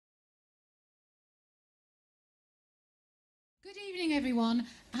Good evening, everyone,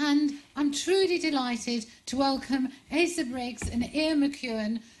 and I'm truly delighted to welcome Asa Briggs and Ian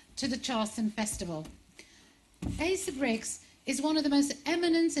McEwan to the Charleston Festival. Asa Briggs is one of the most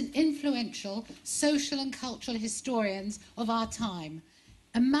eminent and influential social and cultural historians of our time,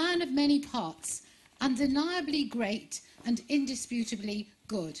 a man of many parts, undeniably great and indisputably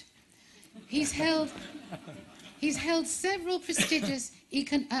good. He's held several prestigious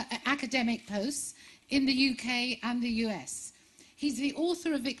academic posts in the UK and the US. He's the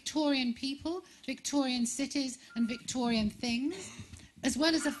author of Victorian People, Victorian Cities and Victorian Things, as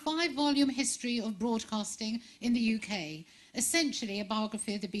well as a 5-volume history of broadcasting in the UK, essentially a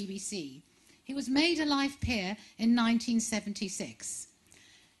biography of the BBC. He was made a life peer in 1976.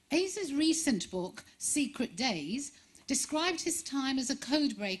 Asa's recent book, Secret Days, described his time as a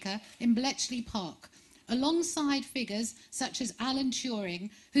codebreaker in Bletchley Park, alongside figures such as Alan Turing,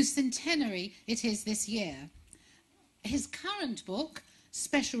 whose centenary it is this year. His current book,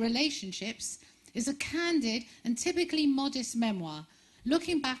 Special Relationships, is a candid and typically modest memoir,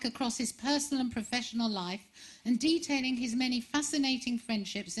 looking back across his personal and professional life and detailing his many fascinating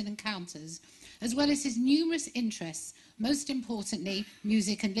friendships and encounters, as well as his numerous interests, most importantly,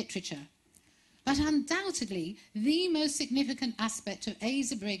 music and literature. But undoubtedly, the most significant aspect of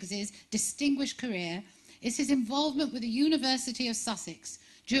Asa Briggs's distinguished career is his involvement with the University of Sussex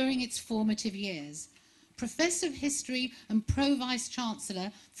during its formative years. Professor of History and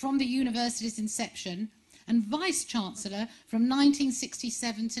Pro-Vice-Chancellor from the university's inception, and Vice-Chancellor from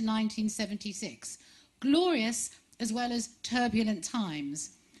 1967 to 1976. Glorious as well as turbulent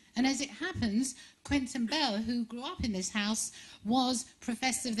times. And as it happens, Quentin Bell, who grew up in this house, was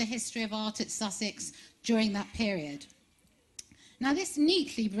Professor of the History of Art at Sussex during that period. Now, this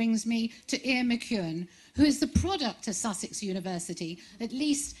neatly brings me to Ian McEwan, who is the product of Sussex University, at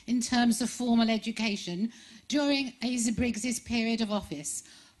least in terms of formal education, during Asa Briggs's period of office.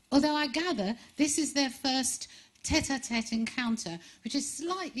 Although I gather this is their first tete-a-tete encounter, which is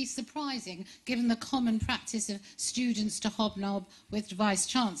slightly surprising given the common practice of students to hobnob with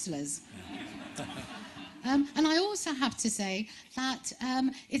vice-chancellors. And I also have to say that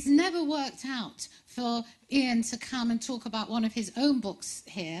it's never worked out for Ian to come and talk about one of his own books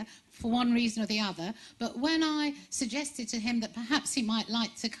here, for one reason or the other. But when I suggested to him that perhaps he might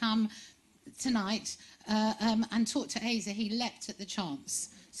like to come tonight and talk to Asa, he leapt at the chance.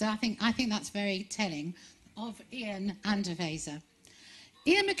 So I think that's very telling of Ian and of Asa.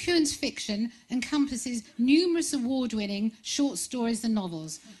 Ian McEwan's fiction encompasses numerous award-winning short stories and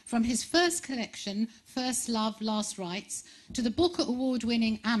novels, from his first collection, First Love, Last Rites, to the book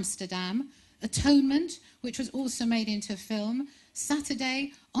award-winning Amsterdam, Atonement, which was also made into a film,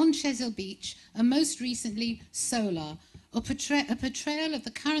 Saturday, On Chesil Beach, and most recently, Solar, a portrayal of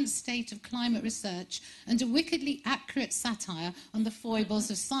the current state of climate research and a wickedly accurate satire on the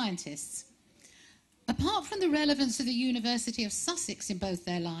foibles of scientists. Apart from the relevance of the University of Sussex in both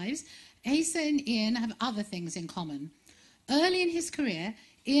their lives, Asa and Ian have other things in common. Early in his career,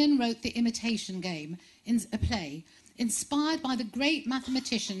 Ian wrote The Imitation Game, a play, inspired by the great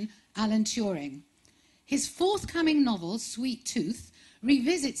mathematician Alan Turing. His forthcoming novel, Sweet Tooth,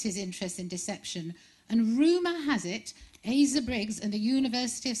 revisits his interest in deception, and rumour has it Asa Briggs and the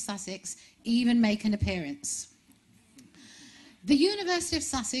University of Sussex even make an appearance. The University of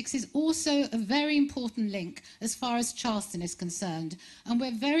Sussex is also a very important link as far as Charleston is concerned, and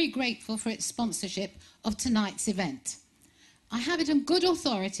we're very grateful for its sponsorship of tonight's event. I have it on good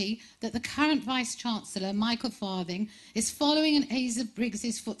authority that the current Vice-Chancellor, Michael Farthing, is following in Asa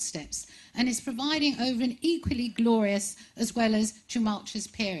Briggs's footsteps and is providing over an equally glorious as well as tumultuous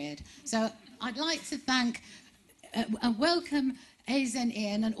period. So I'd like to thank and welcome Asa and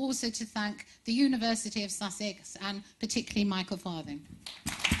Ian, and also to thank the University of Sussex and particularly Michael Farthing.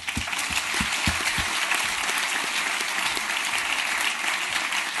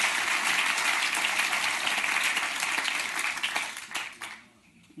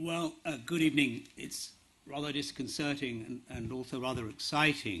 Well, good evening. It's rather disconcerting and also rather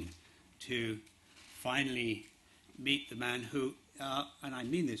exciting to finally meet the man who, and I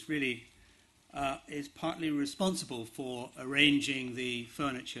mean this really, is partly responsible for arranging the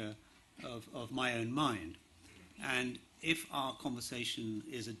furniture of my own mind. And if our conversation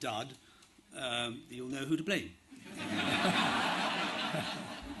is a dud, you'll know who to blame.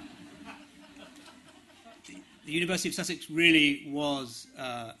 The University of Sussex really was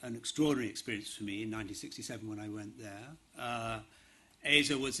an extraordinary experience for me in 1967 when I went there.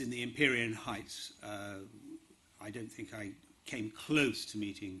 Asa was in the Empyrean Heights. I don't think I came close to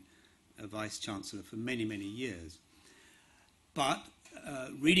meeting a Vice-Chancellor for many, many years. But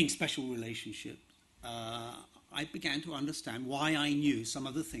reading Special Relationship, I began to understand why I knew some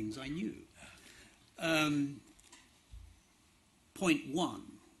of the things I knew. Point one,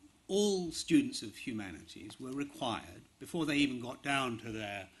 all students of humanities were required, before they even got down to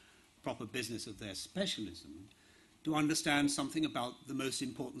their proper business of their specialism, to understand something about the most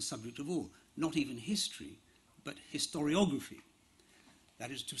important subject of all, not even history, but historiography. That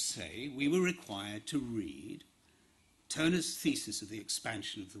is to say, we were required to read Turner's thesis of the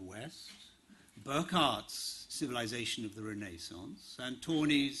expansion of the West, Burckhardt's Civilization of the Renaissance, and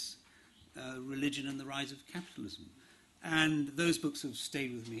Tawney's Religion and the Rise of Capitalism. And those books have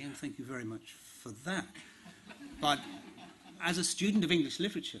stayed with me, and thank you very much for that. But as a student of English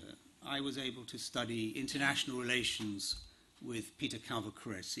literature, I was able to study international relations with Peter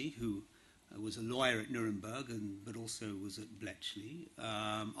Calver-Cressy, who was a lawyer at Nuremberg, but also was at Bletchley,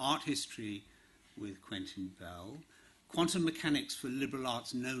 art history with Quentin Bell, quantum mechanics for liberal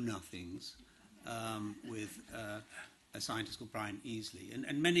arts know-nothings with a scientist called Brian Easley,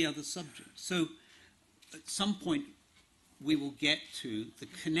 and many other subjects. So at some point we will get to the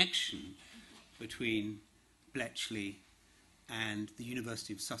connection between Bletchley and the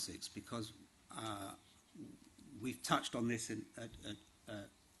University of Sussex, because we've touched on this at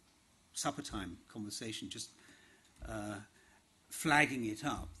supper time conversation, just flagging it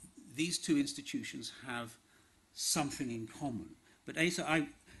up. These two institutions have something in common. But Asa,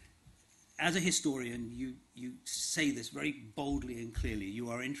 as a historian, you say this very boldly and clearly.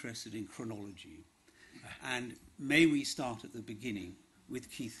 You are interested in chronology. And may we start at the beginning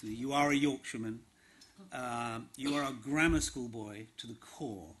with Keighley. You are a Yorkshireman. You are a grammar school boy to the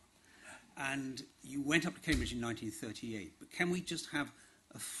core. And you went up to Cambridge in 1938. But can we just have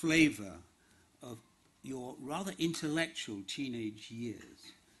a flavour of your rather intellectual teenage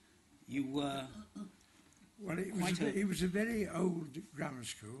years? You were... Well, it was a very old grammar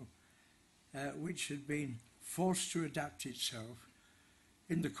school which had been forced to adapt itself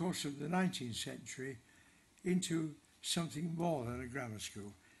in the course of the 19th century into something more than a grammar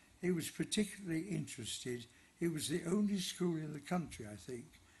school. It was particularly interested, it was the only school in the country, I think,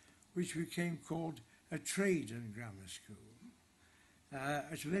 which became called a trade and grammar school.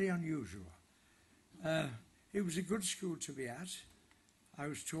 It's very unusual. It was a good school to be at. I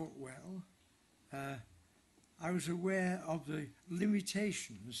was taught well. I was aware of the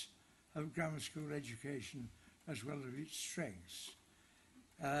limitations of grammar school education as well as its strengths.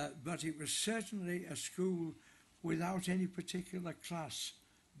 But it was certainly a school without any particular class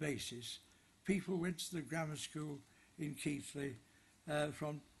basis. People went to the grammar school in Keighley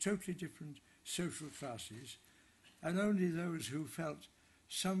from totally different social classes, and only those who felt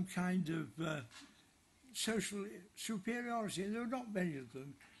some kind of social superiority, and there were not many of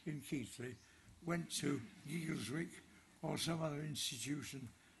them in Keighley, went to Giggleswick or some other institution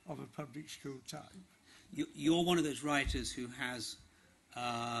of a public school type. You're one of those writers who has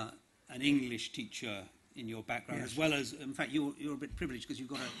an English teacher in your background, yes, as well as, in fact, you're a bit privileged because you've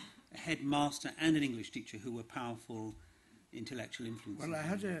got a headmaster and an English teacher who were powerful intellectual influences. Well, I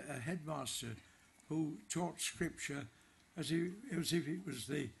had a headmaster who taught scripture as if it was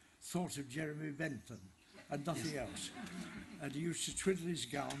the thought of Jeremy Bentham and nothing else. And he used to twiddle his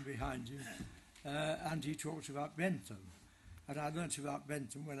gown behind him, and he talked about Bentham. And I learnt about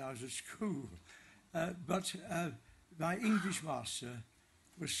Bentham when I was at school. But my English master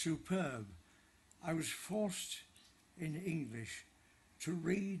was superb. I was forced in English to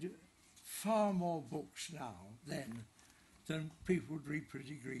read far more books then than people would read for a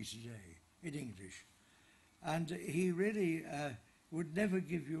degree today in English. And he really would never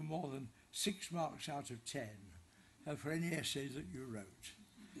give you more than 6 marks out of 10 for any essay that you wrote.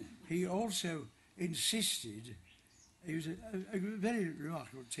 He also insisted, he was a very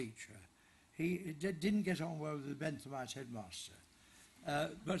remarkable teacher. He didn't get on well with the Benthamite headmaster.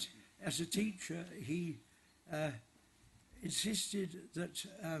 But as a teacher, he insisted that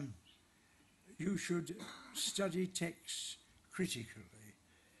you should study texts critically.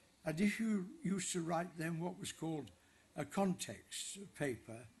 And if you used to write them what was called a context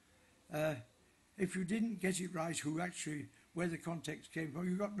paper, if you didn't get it right where the context came from,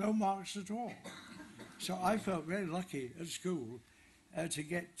 you got no marks at all. So I felt very lucky at school to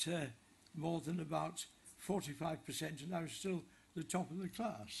get more than about 45%, and I was still the top of the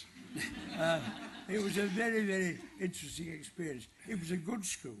class. It was a very, very interesting experience. It was a good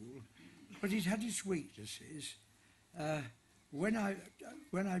school, but it had its weaknesses. When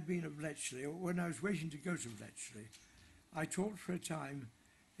I'd been at Bletchley, or when I was waiting to go to Bletchley, I taught for a time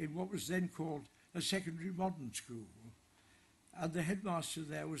in what was then called a secondary modern school. And the headmaster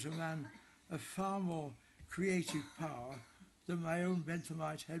there was a man of far more creative power than my own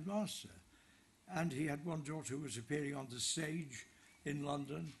Benthamite headmaster. and he had one daughter who was appearing on the stage in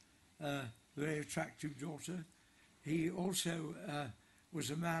London, a very attractive daughter. He also was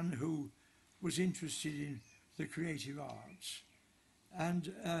a man who was interested in the creative arts.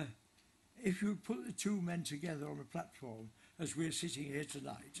 And if you put the two men together on a platform, as we're sitting here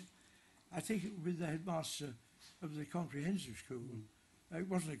tonight, I think it would be the headmaster of the comprehensive school. It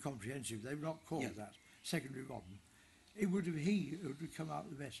wasn't a comprehensive, they were not called that, secondary modern. It would have he who would come out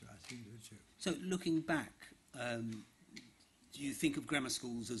the better, I think, of the two. So looking back, do you think of grammar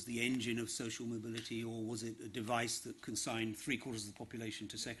schools as the engine of social mobility, or was it a device that consigned 3/4 of the population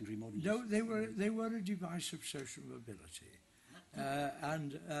to secondary modern? No, they were a device of social mobility.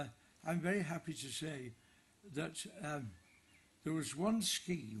 And I'm very happy to say that there was one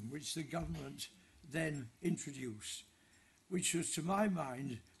scheme which the government then introduced, which was, to my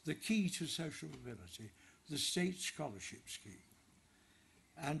mind, the key to social mobility, the state scholarship scheme.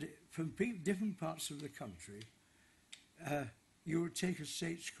 And from different parts of the country, you would take a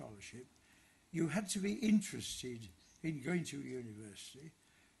state scholarship. You had to be interested in going to a university.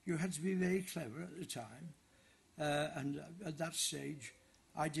 You had to be very clever at the time. And at that stage,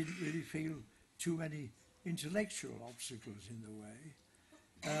 I didn't really feel too many intellectual obstacles in the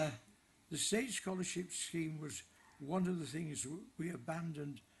way. The state scholarship scheme was one of the things we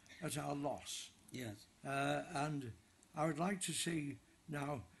abandoned at our loss. Yes. And I would like to see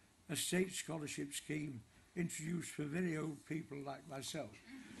now a state scholarship scheme introduced for very old people like myself,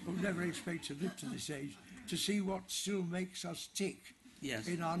 who never expect to live to this age, to see what still makes us tick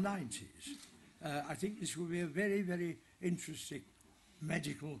in our 90s. I think this will be a very, very interesting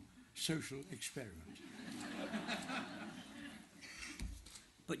medical social experiment.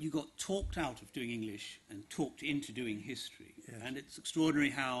 But you got talked out of doing English and talked into doing history. Yes. And it's extraordinary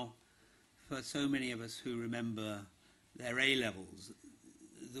how, for so many of us who remember their A-levels,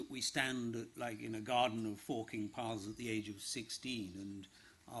 that we stand like in a garden of forking paths at the age of 16, and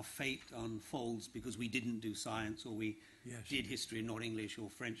our fate unfolds because we didn't do science, or we did history and not English, or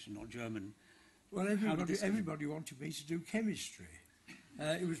French and not German. Well, everybody wanted me to do chemistry.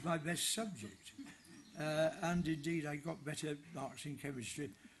 It was my best subject. And indeed, I got better marks in chemistry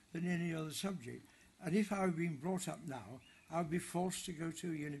than any other subject. And if I had been brought up now, I would be forced to go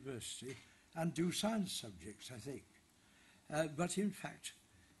to a university and do science subjects, I think. But in fact,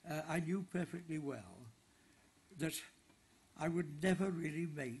 I knew perfectly well that I would never really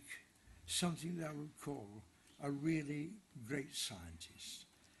make something that I would call a really great scientist.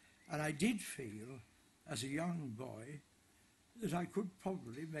 And I did feel, as a young boy, that I could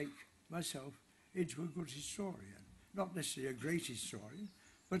probably make myself into a good historian. Not necessarily a great historian,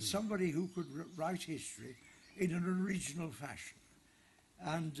 but somebody who could write history in an original fashion.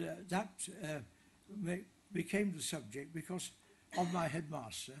 And that became the subject because of my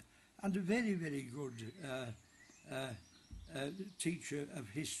headmaster and a very, very good teacher of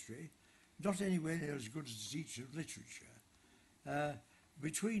history, not anywhere near as good as a teacher of literature.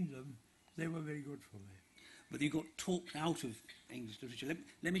 Between them, they were very good for me. But you got talked out of English literature.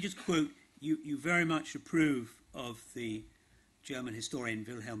 Let me just quote, you very much approve of the German historian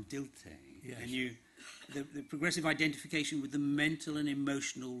Wilhelm Dilthey. Yes. And the progressive identification with the mental and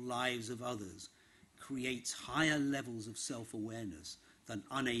emotional lives of others creates higher levels of self-awareness than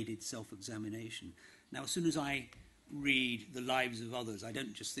unaided self-examination. Now, as soon as I read the lives of others, I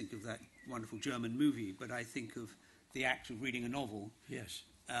don't just think of that wonderful German movie, but I think of the act of reading a novel,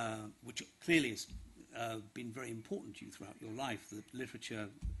 which clearly has been very important to you throughout your life, that literature,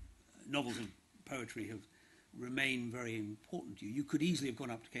 novels and poetry have remained very important to you. You could easily have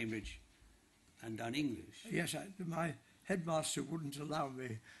gone up to Cambridge and done English. Yes, my headmaster wouldn't allow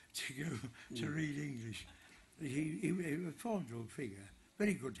me to go to read English. He was a formidable figure,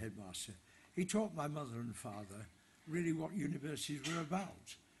 very good headmaster. He taught my mother and father really what universities were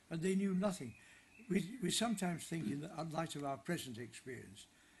about, and they knew nothing. We sometimes think, in light of our present experience,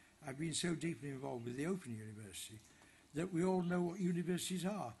 I've been so deeply involved with the Open University, that we all know what universities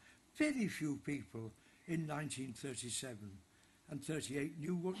are. Very few people in 1937 and 38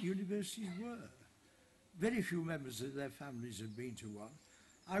 knew what universities were. Very few members of their families had been to one.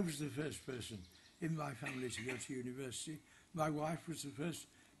 I was the first person in my family to go to university. My wife was the first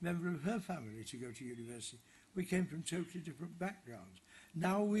member of her family to go to university. We came from totally different backgrounds.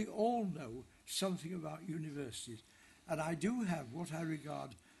 Now we all know something about universities. And I do have what I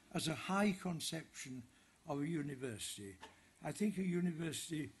regard as a high conception of a university. I think a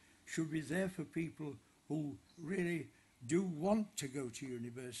university should be there for people who really do want to go to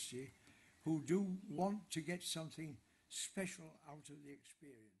university, who do want to get something special out of the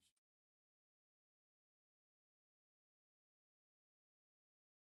experience.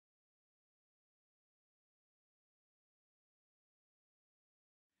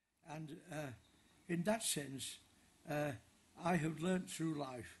 And in that sense, I have learnt through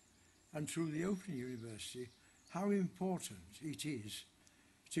life and through the Open University how important it is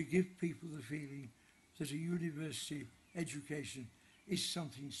to give people the feeling that a university education is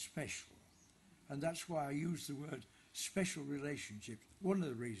something special. And that's why I use the word special relationships, one of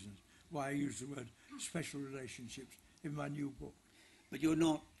the reasons why I use the word special relationships in my new book. But you're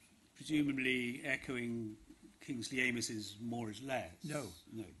not presumably echoing Kingsley Amos's more is less? No,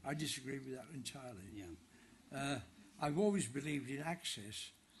 no. I disagree with that entirely. Yeah. I've always believed in access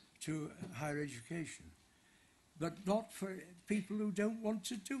to higher education, but not for people who don't want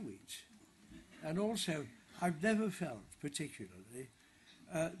to do it. And also, I've never felt particularly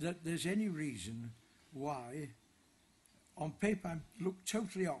that there's any reason why, on paper, I look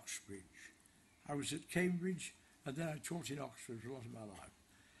totally Oxbridge. I was at Cambridge, and then I taught in Oxford for a lot of my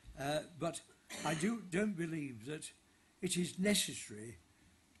life. But I don't believe that it is necessary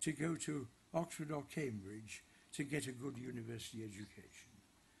to go to Oxford or Cambridge to get a good university education.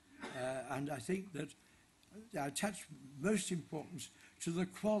 And I think that I attach most importance to the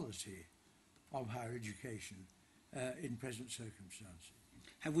quality of higher education in present circumstances.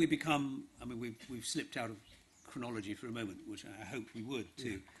 Have we become, I mean, we've slipped out of chronology for a moment, which I hoped we would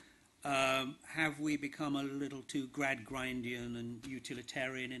too. Yeah. Have we become a little too Gradgrindian and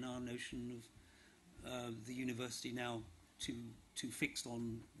utilitarian in our notion of the university now, too fixed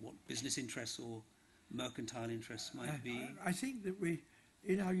on what business interests or mercantile interests might be? I think that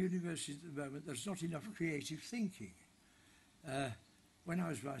in our universities at the moment, there's not enough creative thinking. When I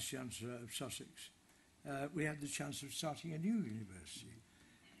was Vice-Chancellor of Sussex, we had the chance of starting a new university.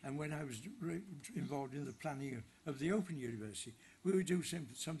 And when I was involved in the planning of the Open University, we would do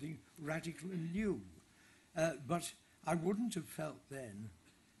something radical and new. But I wouldn't have felt then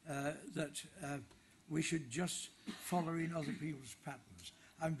that we should just follow in other people's patterns.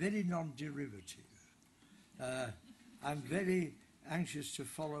 I'm very non-derivative. I'm very anxious to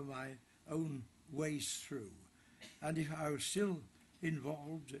follow my own ways through. And if I was still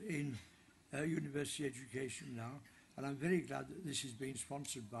involved in university education now, and I'm very glad that this is being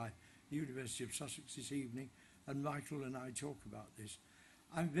sponsored by the University of Sussex this evening, and Michael and I talk about this,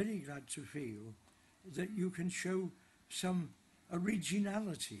 I'm very glad to feel that you can show some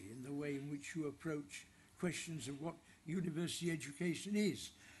originality in the way in which you approach questions of what university education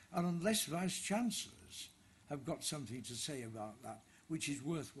is. And unless Vice-Chancellors have got something to say about that, which is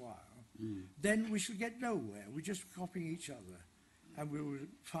worthwhile, then we shall get nowhere. We're just copying each other, and we will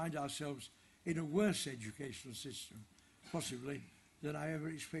find ourselves in a worse educational system, possibly, than I ever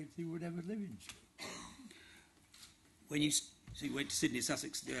expected we would ever live into. When you went to Sydney,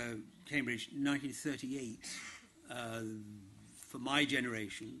 Sussex, Cambridge, 1938, for my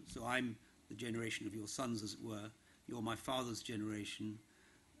generation, so I'm the generation of your sons, as it were, you're my father's generation,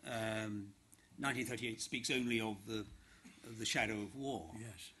 1938 speaks only of the shadow of war.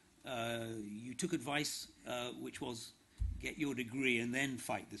 Yes. You took advice, which was get your degree and then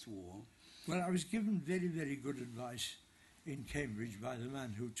fight this war. Well, I was given very, very good advice in Cambridge by the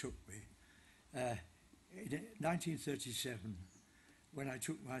man who took me. In 1937, when I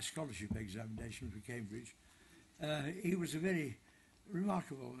took my scholarship examination for Cambridge, he was a very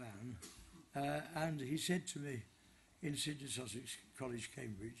remarkable man, and he said to me in Sydney Sussex College,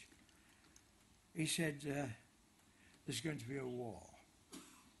 Cambridge, he said, there's going to be a war,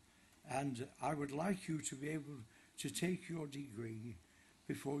 and I would like you to be able to take your degree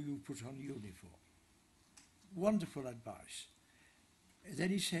before you put on uniform. Wonderful advice. Then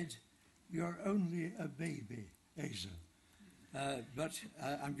he said, you're only a baby, Asa, but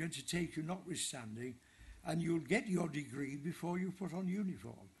I'm going to take you notwithstanding, and you'll get your degree before you put on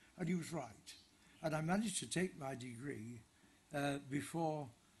uniform. And he was right. And I managed to take my degree before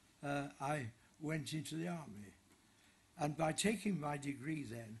I went into the army. And by taking my degree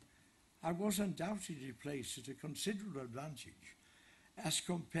then, I was undoubtedly placed at a considerable advantage as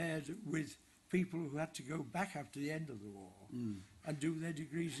compared with people who had to go back after the end of the war and do their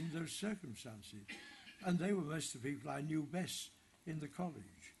degrees in those circumstances. And they were most of the people I knew best in the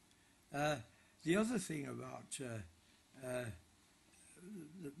college. The other thing about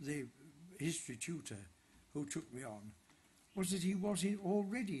the history tutor who took me on was that he was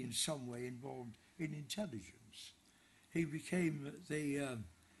already in some way involved in intelligence. He became the,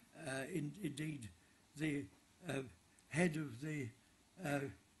 indeed, the head of the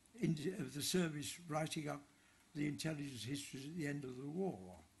service writing up the intelligence histories at the end of the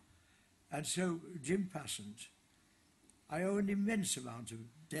war. And so Jim Passant, I owe an immense amount of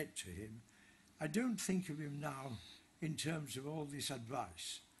debt to him. I don't think of him now in terms of all this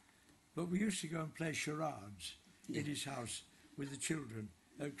advice, but we used to go and play charades in his house with the children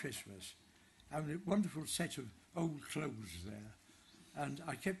at Christmas. And a wonderful set of old clothes there. And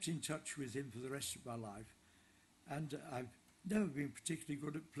I kept in touch with him for the rest of my life. And I've never been particularly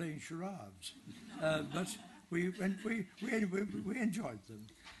good at playing charades. But we enjoyed them.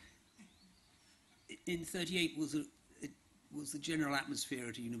 In '38, was the general atmosphere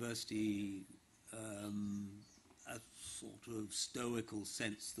at a university a sort of stoical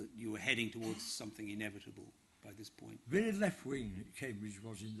sense that you were heading towards something inevitable by this point? Very left-wing Cambridge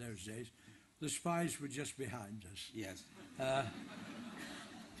was in those days. The spies were just behind us. Yes.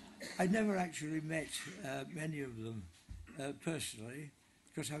 I never actually met many of them personally,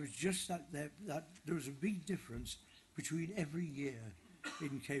 because I was just that there was a big difference between every year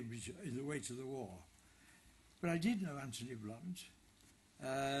in Cambridge in the way to the war. But I did know Anthony Blunt,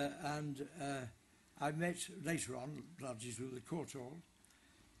 and I met later on largely through the court hall,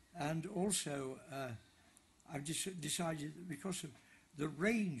 and also I've decided that because of the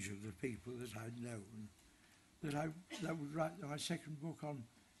range of the people that I'd known, that I would write my second book on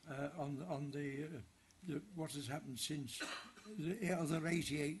the what has happened since the other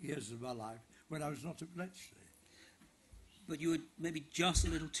 88 years of my life when I was not at Bletchley. But you were maybe just a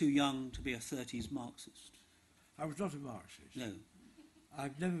little too young to be a 30s Marxist. I was not a Marxist. No.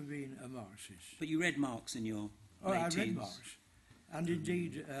 I've never been a Marxist. But you read Marx in your late I read teens. Marx. And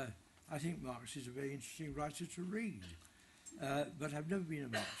indeed, I think Marx is a very interesting writer to read. But I've never been a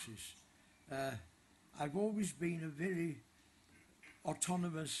Marxist. I've always been a very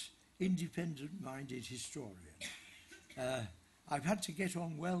autonomous, independent-minded historian. I've had to get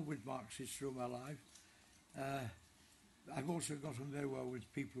on well with Marxists through my life. I've also got on very well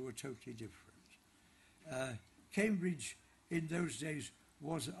with people who are totally different. Cambridge in those days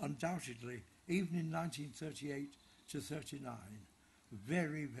was undoubtedly, even in 1938 to 39,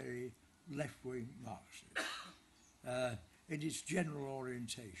 very, very left-wing Marxist in its general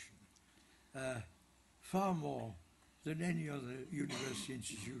orientation, far more than any other university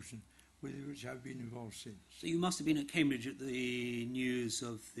institution with which I've been involved since. So you must have been at Cambridge at the news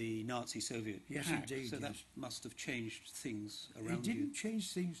of the Nazi-Soviet Yes, pact, indeed. so that yes. must have changed things around It you. didn't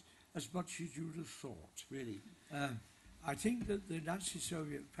change things as much as you'd have thought. Really? I think that the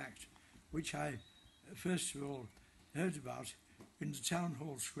Nazi-Soviet pact, which I first of all heard about in the town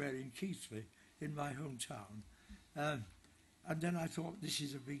hall square in Keighley, in my hometown, and then I thought, this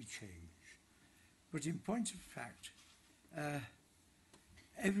is a big change. But in point of fact,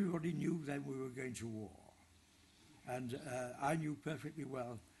 everybody knew then we were going to war. And I knew perfectly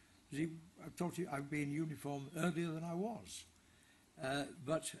well. I thought I'd be in uniform earlier than I was.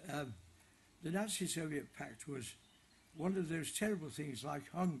 But the Nazi-Soviet pact was one of those terrible things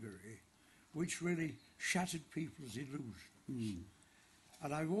like Hungary, which really shattered people's illusions. Mm.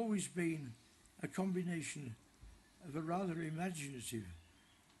 And I've always been a combination of a rather imaginative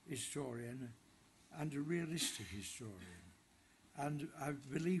historian and a realistic historian. And I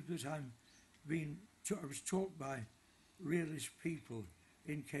believe that I was taught by realist people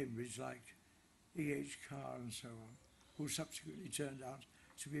in Cambridge like E.H. Carr and so on, who subsequently turned out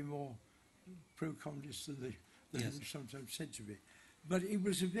to be more pro-communist than they Yes. sometimes said to be. But it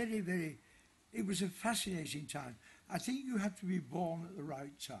was it was a fascinating time. I think you have to be born at the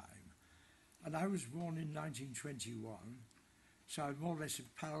right time. And I was born in 1921, so I more or less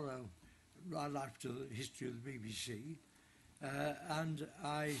parallel my life to the history of the BBC. And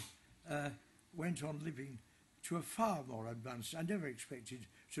I went on living to a far more advanced. I never expected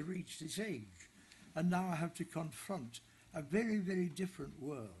to reach this age. And now I have to confront a very, very different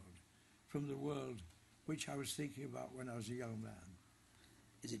world from the world which I was thinking about when I was a young man.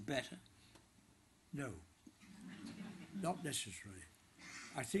 Is it better? No, not necessarily.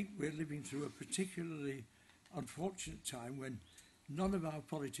 I think we're living through a particularly unfortunate time when none of our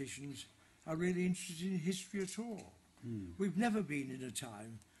politicians are really interested in history at all. Mm. We've never been in a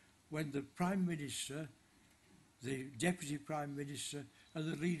time when the Prime Minister, the Deputy Prime Minister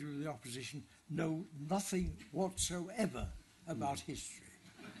and the Leader of the Opposition know nothing whatsoever about history.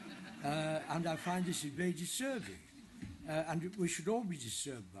 And I find this is very disturbing. And we should all be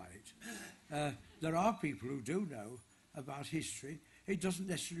disturbed by it. There are people who do know about history. It doesn't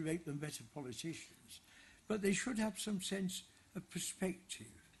necessarily make them better politicians. But they should have some sense of perspective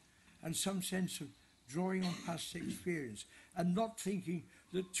and some sense of drawing on past experience and not thinking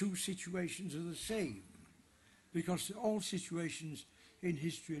that two situations are the same, because all situations in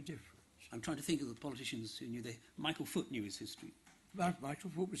history are different. I'm trying to think of the politicians who knew. Michael Foot knew his history. Michael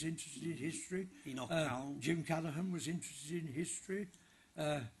Foot was interested in history. Enoch Powell. Jim Callaghan was interested in history.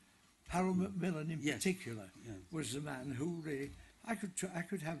 Harold Macmillan in Yes. particular Yes. was the man who really... I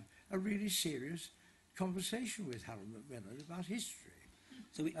could have a really serious conversation with Harold Macmillan about history.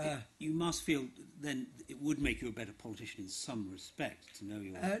 So you must feel then it would make you a better politician in some respect to know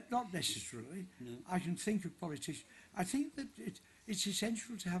your... Not necessarily. No. I can think of politicians. I think that it's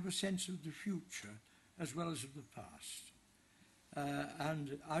essential to have a sense of the future as well as of the past.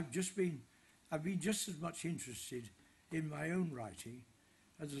 And I've been just as much interested in my own writing,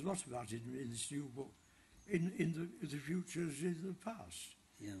 and there's a lot about it in this new book, in the future as in the past.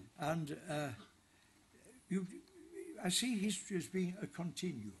 Yeah. And I see history as being a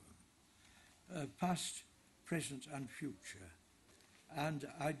continuum, past, present and future. And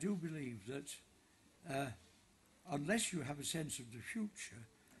I do believe that unless you have a sense of the future,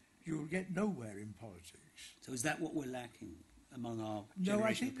 you will get nowhere in politics. So is that what we're lacking among our No,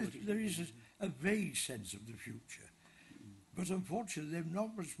 I generation think of that politicians? there is a vague sense of the future. But unfortunately, they're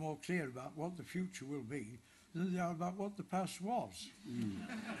not much more clear about what the future will be than they are about what the past was.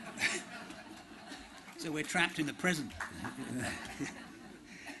 So we're trapped in the present.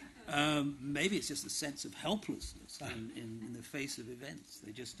 Maybe it's just a sense of helplessness in the face of events.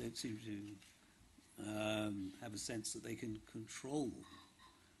 They just don't seem to have a sense that they can control.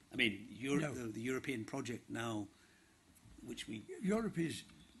 I mean, the European project now, which we... Europe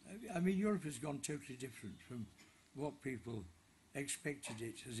has gone totally different from what people expected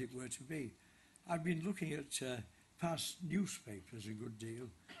it, as it were, to be. I've been looking at past newspapers a good deal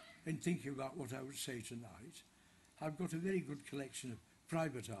and thinking about what I would say tonight. I've got a very good collection of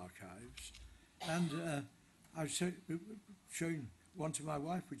private archives, and I've shown one to my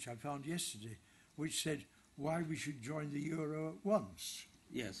wife, which I found yesterday, which said why we should join the euro at once.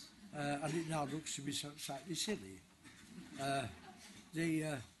 Yes. And it now looks to be slightly silly.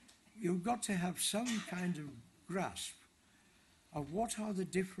 You've got to have some kind of grasp of what are the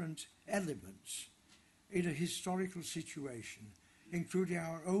different elements in a historical situation, including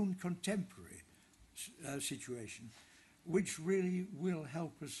our own contemporary situation, which really will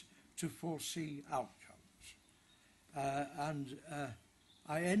help us to foresee outcomes.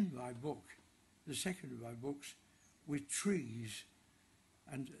 I end my book, the second of my books, with trees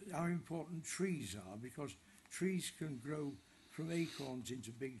and how important trees are, because trees can grow from acorns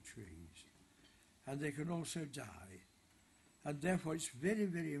into big trees, and they can also die. And therefore it's very,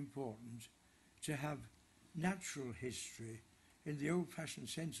 very important to have natural history in the old-fashioned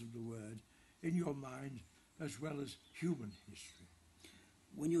sense of the word in your mind as well as human history.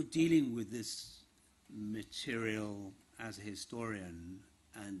 When you're dealing with this material as a historian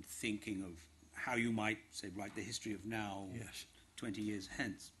and thinking of how you might, say, write the history of now, Yes. 20 years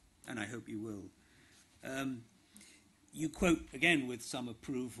hence, and I hope you will, you quote, again with some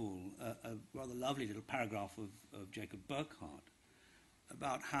approval, a rather lovely little paragraph of Jacob Burckhardt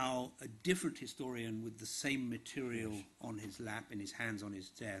about how a different historian with the same material on his lap, in his hands, on his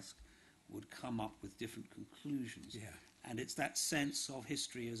desk, would come up with different conclusions. Yeah. And it's that sense of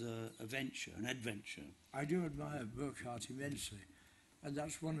history as a venture, an adventure. I do admire Burckhardt immensely, and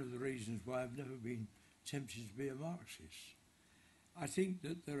that's one of the reasons why I've never been tempted to be a Marxist. I think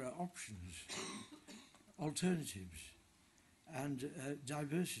that there are options, alternatives, and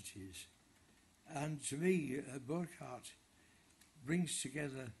diversities. And to me, Burckhardt brings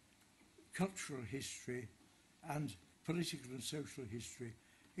together cultural history and political and social history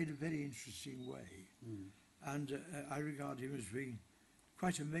in a very interesting way. And I regard him as being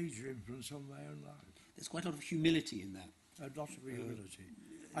quite a major influence on my own life. There's quite a lot of humility in that. A lot of humility.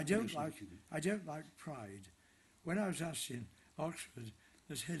 I don't like pride. When I was asked in Oxford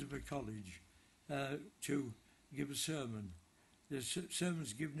as head of a college to give a sermon, there's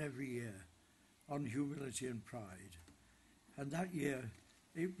sermons given every year on humility and pride. And that year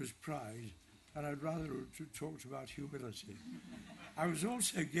it was pride, and I'd rather have talked about humility. I was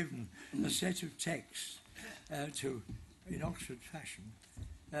also given a set of texts in Oxford fashion,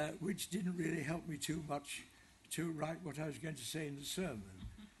 which didn't really help me too much to write what I was going to say in the sermon.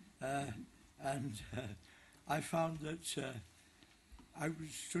 I found that I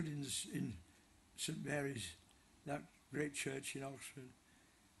was stood in St Mary's, that great church in Oxford,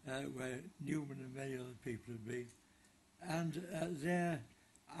 where Newman and many other people had been, and there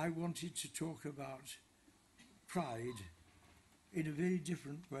I wanted to talk about pride in a very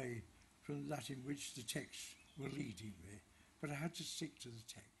different way from that in which the texts were leading me, but I had to stick to the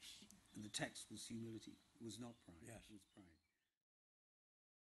text. And the text was humility, was not pride. Yes. It was pride.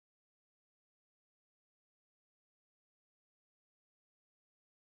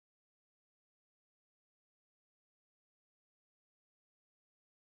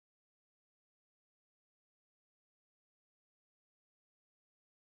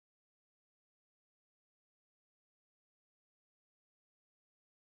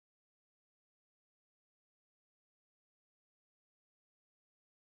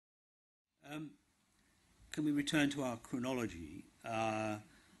 Can we return to our chronology? So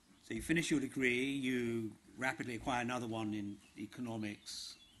you finish your degree, you rapidly acquire another one in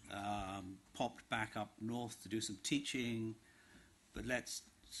economics, popped back up north to do some teaching, but let's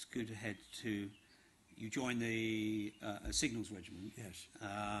scoot ahead to, you joined the Signals Regiment. Yes.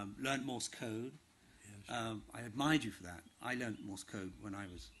 Learned Morse code. Yes. I admired you for that. I learned Morse code when I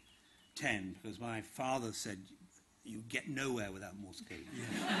was 10 because my father said you get nowhere without Morse code. Yes.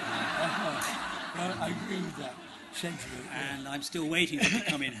 Well, I agree with that sentiment. And I'm still waiting for it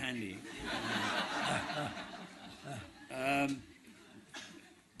to come in handy.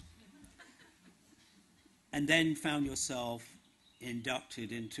 And then found yourself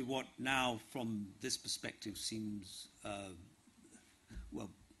inducted into what now, from this perspective, seems,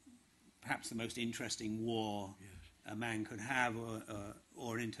 well, perhaps the most interesting war a man could have,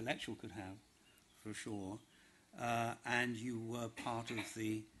 or an intellectual could have, for sure. And you were part of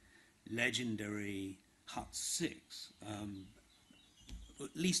the legendary Hut 6,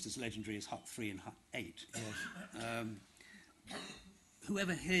 at least as legendary as Hut 3 and Hut 8. Yes.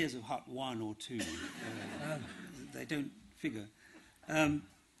 Whoever hears of Hut 1 or 2, they don't figure.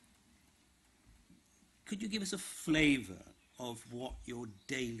 Could you give us a flavour of what your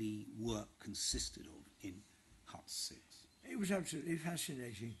daily work consisted of in Hut 6? It was absolutely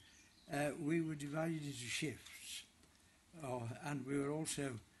fascinating. We were divided into shifts, and we were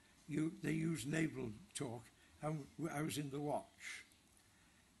also, they used naval talk, and I was in the watch.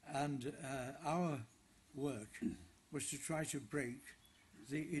 And our work was to try to break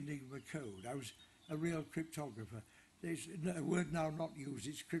the Enigma code. I was a real cryptographer. There's a word now not used,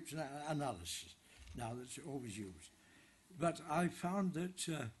 it's cryptanalysis now that's always used. But I found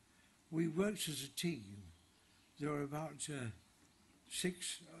that we worked as a team. There were about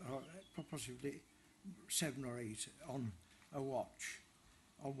 6, or possibly 7 or 8 on a watch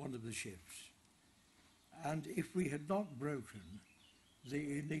on one of the shifts. And if we had not broken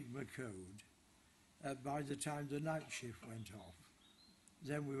the Enigma code by the time the night shift went off,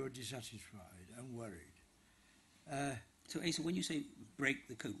 then we were dissatisfied and worried. So, Asa, when you say break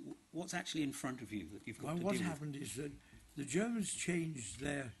the code, what's actually in front of you that you've got to deal with? What happened is that the Germans changed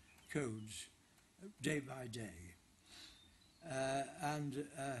their codes day by day. And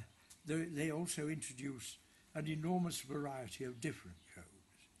they also introduced an enormous variety of different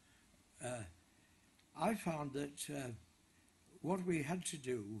codes. I found that what we had to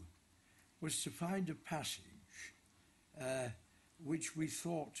do was to find a passage which we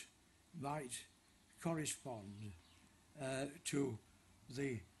thought might correspond to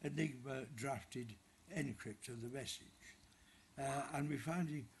the Enigma drafted encrypt of the message. And we found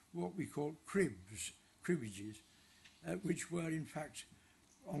what we call cribbages, which were in fact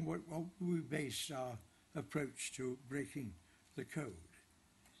on what we based our approach to breaking the code.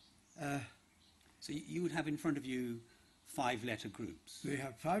 So you would have in front of you 5-letter groups. We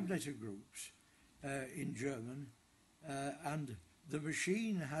have 5-letter groups in German, and the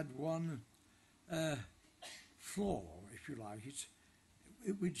machine had one flaw, if you like,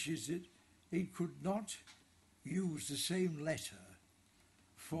 which is that it could not use the same letter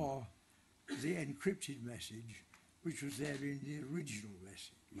for the encrypted message which was there in the original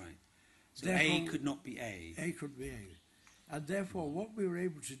message. Right. So Therefore, A could not be A. A could be A. And therefore what we were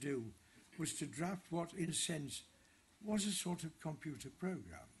able to do was to draft what, in a sense, was a sort of computer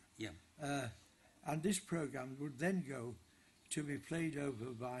program. Yeah. And this program would then go to be played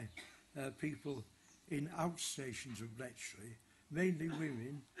over by people in outstations of Bletchley, mainly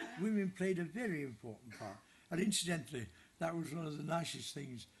women. Women played a very important part. And incidentally, that was one of the nicest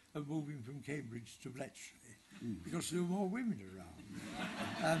things of moving from Cambridge to Bletchley, because there were more women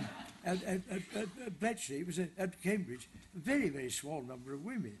around. At Bletchley, it was at Cambridge, a very, very small number of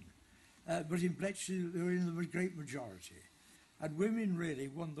women. But in Bletchley, they were in the great majority. And women really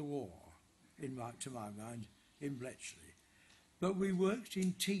won the war, to my mind, in Bletchley. But we worked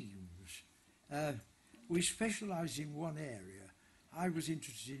in teams. We specialised in one area. I was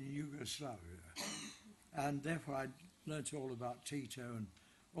interested in Yugoslavia, and therefore I learnt all about Tito and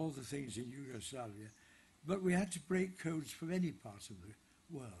all the things in Yugoslavia. But we had to break codes from any part of the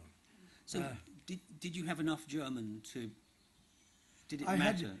world. So did you have enough German to... Did it I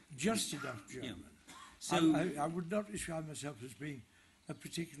matter? had just enough German. Yeah. So I would not describe myself as being a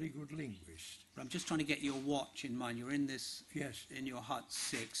particularly good linguist. I'm just trying to get your watch in mind. You're in this, Yes. in your Hut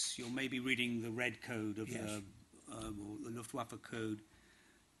 6. You're maybe reading the red code of Yes. or the Luftwaffe code.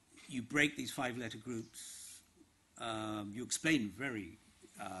 You break these 5-letter groups. You explain very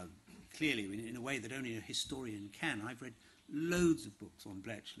clearly, in a way that only a historian can. I've read loads of books on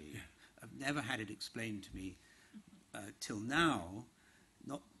Bletchley. Yeah. I've never had it explained to me till now.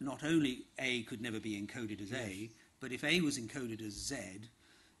 not only A could never be encoded as A, but if A was encoded as Z,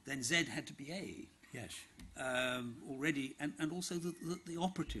 then Z had to be A. Yes. Already, and also the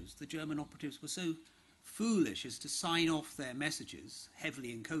operatives, the German operatives, were so foolish as to sign off their messages,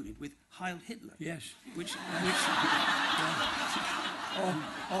 heavily encoded, with Heil Hitler. Yes. Which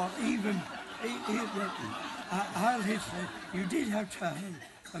or even Heil Hitler, you did have to have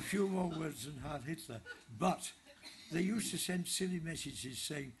a few more words than Heil Hitler, but they used to send silly messages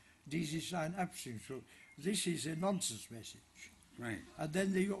saying, "Dies ist ein Abstimmungsruf." This is a nonsense message. Right. And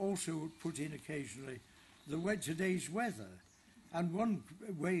then they also would put in occasionally today's weather. And one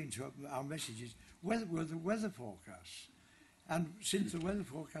way into our messages were the weather forecasts. And since the weather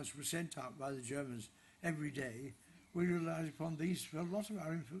forecasts were sent out by the Germans every day, we relied upon these for a lot of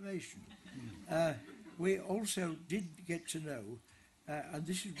our information. We also did get to know, and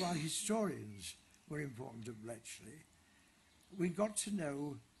this is why historians were important at Bletchley, we got to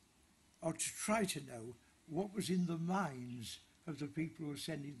know, or to try to know, what was in the minds of the people who were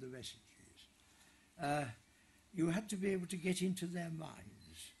sending the messages. You had to be able to get into their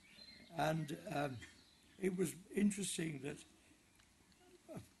minds. And it was interesting that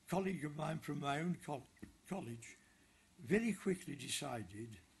a colleague of mine from my own college very quickly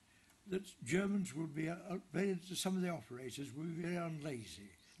decided that Germans would be, some of the operators would be very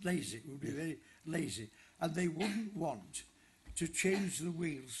very lazy, and they wouldn't want to change the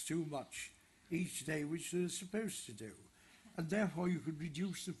wheels too much each day, which they were supposed to do. And therefore you could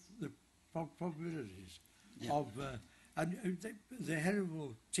reduce the probabilities of... the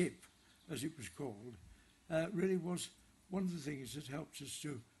Hannibal tip, as it was called, really was one of the things that helped us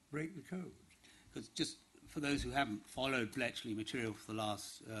to break the code. Because just for those who haven't followed Bletchley material for the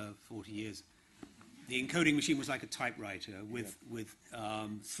last 40 years, the encoding machine was like a typewriter with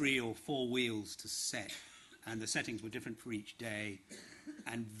 3 or 4 wheels to set, and the settings were different for each day,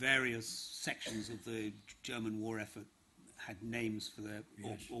 and various sections of the German war effort had names for their,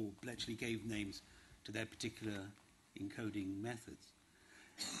 or Bletchley gave names to their particular encoding methods.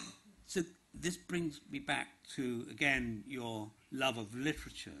 So this brings me back to, again, your love of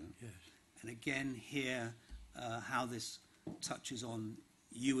literature. Yes. And again here, how this touches on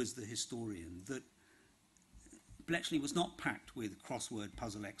you as the historian, that Bletchley was not packed with crossword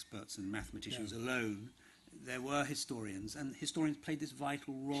puzzle experts and mathematicians alone. There were historians, and historians played this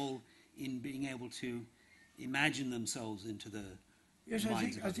vital role in being able to imagine themselves into the minds of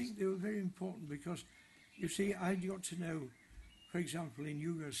others. I think they were very important because, you see, I got to know, for example, in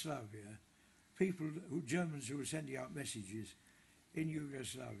Yugoslavia, Germans who were sending out messages in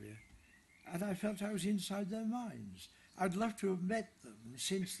Yugoslavia, and I felt I was inside their minds. I'd love to have met them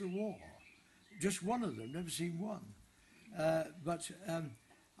since the war. Just one of them, never seen one. But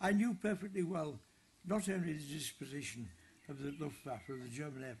I knew perfectly well not only the disposition of the Luftwaffe, of the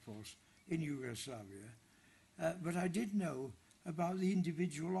German Air Force in Yugoslavia, but I did know about the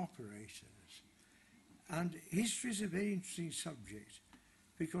individual operators. And history is a very interesting subject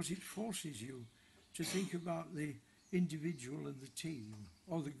because it forces you to think about the individual and the team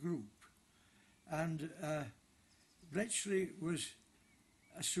or the group. And Bletchley was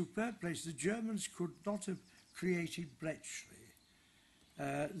a superb place. The Germans could not have created Bletchley.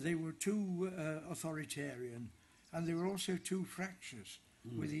 They were too authoritarian, and they were also too fractious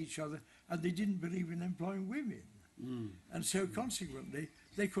with each other, and they didn't believe in employing women. And so consequently,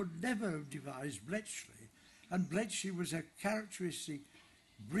 they could never have devised Bletchley. And Bletchley was a characteristic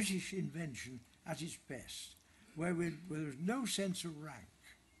British invention at its best, where there was no sense of rank.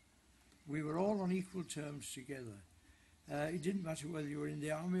 We were all on equal terms together. It didn't matter whether you were in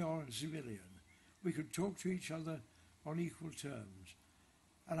the army or a civilian. We could talk to each other on equal terms.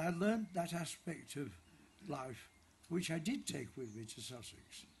 And I learned that aspect of life, which I did take with me to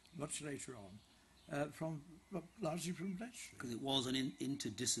Sussex much later on, largely from Bletchley. Because it was an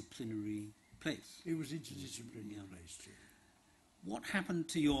interdisciplinary place. It was interdisciplinary place too. What happened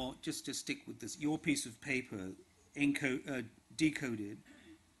to your, just to stick with this, your piece of paper, decoded,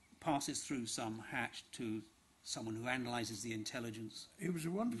 passes through some hatch to someone who analyses the intelligence? It was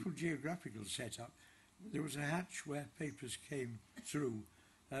a wonderful geographical setup. There was a hatch where papers came through,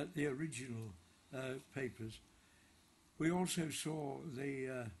 the original papers. We also saw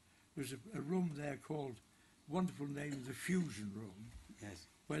there was a room there called, wonderful name, the Fusion Room. Yes.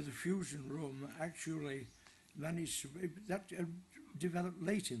 Where the Fusion Room actually managed to, that developed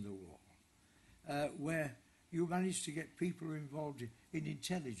late in the war, where you managed to get people involved in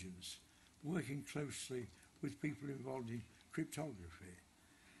intelligence, working closely with people involved in cryptography.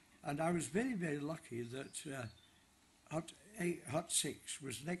 And I was very, very lucky that Hut 6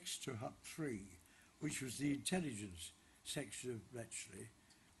 was next to Hut 3, which was the intelligence section of Bletchley,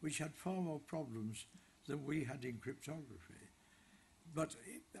 which had far more problems than we had in cryptography. But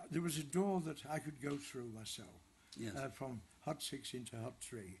there was a door that I could go through myself, Yes. from Hut 6 into Hut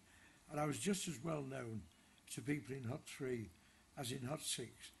 3. And I was just as well known to people in Hut 3 as in Hut 6.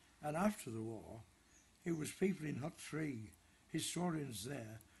 And after the war, it was people in Hut 3, historians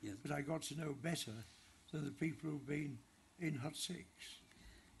there, Yes. that I got to know better than the people who've been in Hut 6.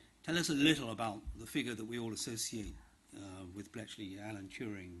 Tell us a little about the figure that we all associate with Bletchley, Alan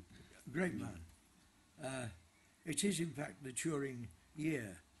Turing. Great man. It is, in fact, the Turing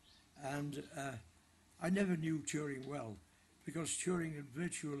year. And I never knew Turing well, because Turing had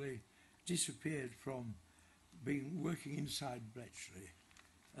virtually disappeared from working inside Bletchley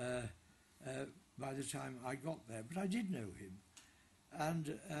by the time I got there. But I did know him.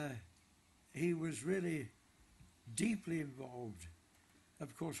 And he was really deeply involved,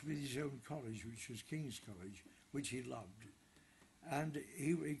 of course, with his own college, which was King's College, which he loved. And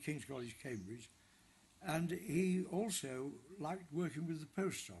he King's College, Cambridge. And he also liked working with the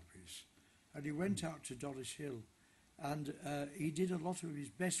post office. And he went out to Dollis Hill, and he did a lot of his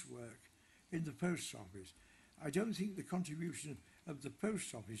best work in the post office. I don't think the contribution of the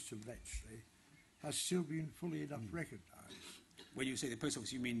post office to Bletchley has still been fully enough recognised. When you say the post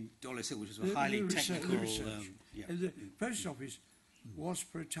office, you mean Dollis Hill, which is a highly technical... The post office was,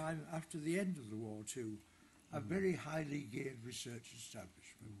 for a time after the end of the war too, a very highly geared research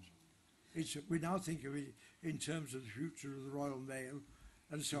establishment. We now think of it in terms of the future of the Royal Mail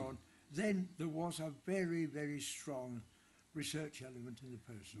and so on. Then there was a very, very strong research element in the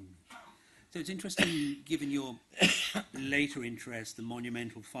post office. So it's interesting, given your later interest, the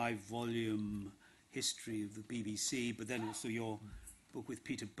monumental 5-volume history of the BBC, but then also your book with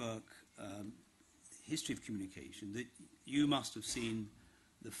Peter Burke, History of Communication, that you must have seen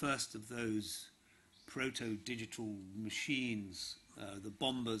the first of those proto-digital machines, the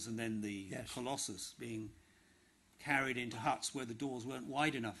bombers and then the Colossus, being carried into huts where the doors weren't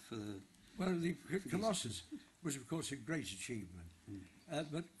wide enough for the... Well, the Colossus was, of course, a great achievement.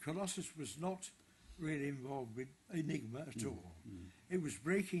 But Colossus was not really involved with Enigma at all. It was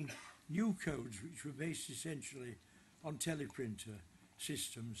breaking new codes which were based essentially on teleprinter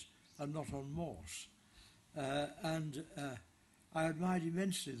systems and not on Morse. I admired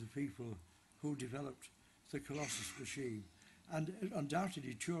immensely the people who developed the Colossus machine, and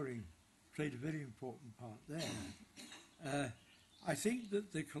undoubtedly Turing played a very important part there. I think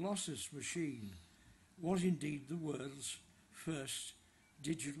that the Colossus machine was indeed the world's first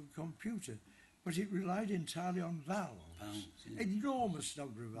digital computer, but it relied entirely on valves, enormous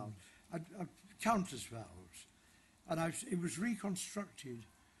number of valves, countless valves, and it was reconstructed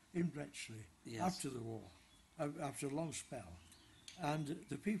in Bletchley after the war, after a long spell, and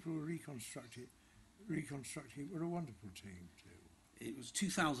the people who reconstructed it were a wonderful team too. It was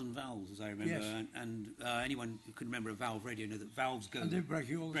 2,000 valves, as I remember, and anyone who can remember a valve radio know that valves go... And they break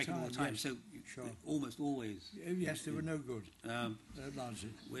it all the time. So almost always... Yes, they were no good, largely.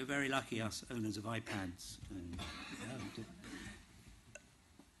 We're very lucky, us owners of iPads.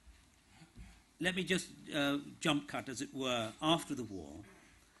 Let me just jump cut, as it were, after the war.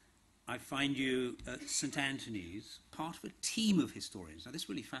 I find you at St Anthony's, part of a team of historians. Now, this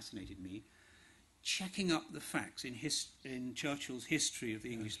really fascinated me, checking up the facts in Churchill's history of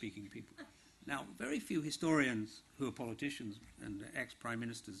the English-speaking people. Now, very few historians who are politicians and ex-prime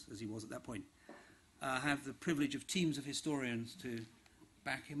ministers, as he was at that point, have the privilege of teams of historians to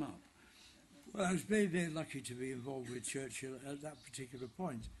back him up. Well, I was very, very lucky to be involved with Churchill at that particular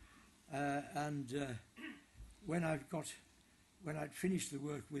point. When I'd finished the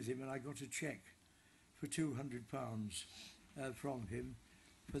work with him and I got a cheque for £200 from him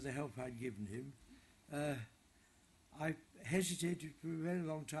for the help I'd given him, I hesitated for a very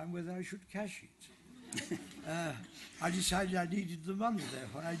long time whether I should cash it. I decided I needed the money,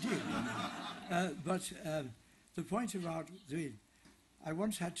 therefore I did. But the point about I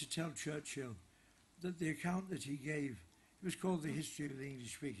once had to tell Churchill that the account that he gave, it was called The History of the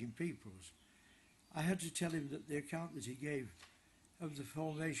English-Speaking Peoples. I had to tell him that the account that he gave of the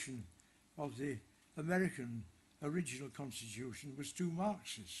formation of the American original Constitution was too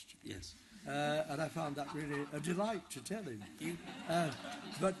Marxist. Yes. And I found that really a delight to tell him.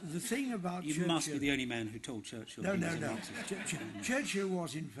 But the thing about Churchill... You must be the only man who told Churchill... No. Churchill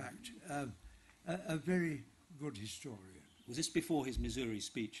was, in fact, a very good historian. Was this before his Missouri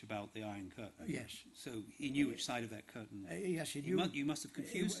speech about the Iron Curtain? Yes. So he knew which side of that curtain... Yes, he knew. You must have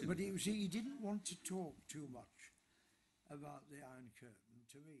confused him. But he didn't want to talk too much about the Iron Curtain,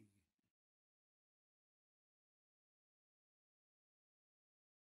 to me.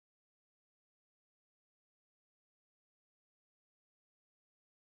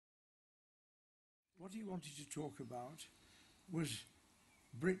 what he wanted to talk about was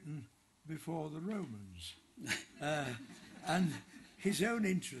Britain before the Romans. And his own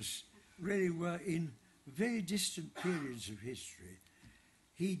interests really were in very distant periods of history.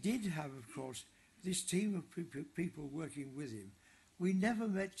 He did have, of course, this team of people working with him. We never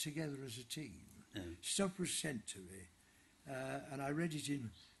met together as a team. No. Stuff was sent to me, and I read it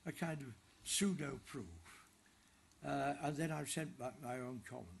in a kind of pseudo-proof. And then I sent back my own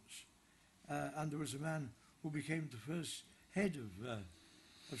comments. And there was a man who became the first head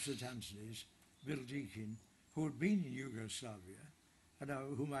of St Anthony's, Bill Deakin, who had been in Yugoslavia, and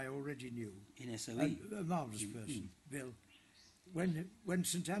whom I already knew. In SOE. A marvellous person, Bill. When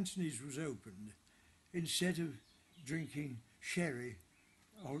St Anthony's was opened, instead of drinking sherry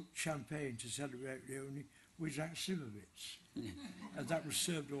or champagne to celebrate Leone, we drank Slivovitz. And that was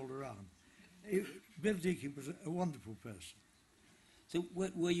served all around. Bill Deakin was a wonderful person. So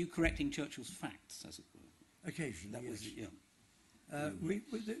were you correcting Churchill's facts, as it were? Occasionally, That was, yes. yeah.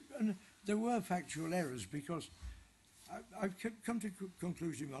 And there were factual errors because I've come to the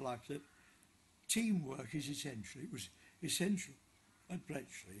conclusion in my life that teamwork is essential. It was essential at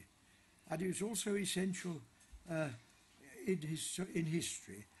Bletchley, and it was also essential in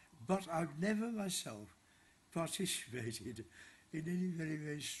history. But I've never myself participated in any very,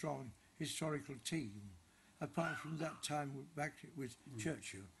 very strong historical team, apart from that time back with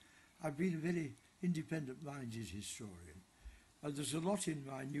Churchill. I've been a very independent-minded historian, and there's a lot in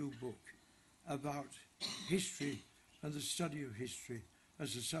my new book about history and the study of history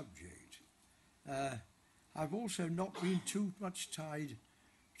as a subject. I've also not been too much tied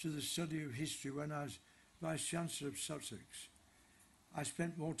to the study of history when I was Vice-Chancellor of Sussex. I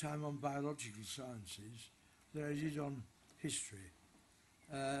spent more time on biological sciences than I did on history.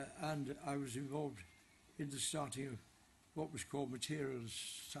 And I was involved in the starting of what was called materials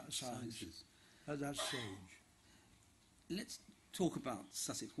sciences at that stage. Let's talk about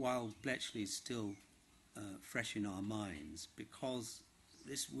Sussex while Bletchley is still fresh in our minds, because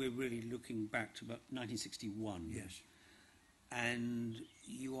we're really looking back to about 1961. Yes. And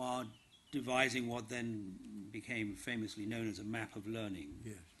you are devising what then became famously known as a map of learning.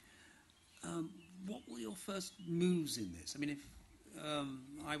 Yes. What were your first moves in this? I mean, if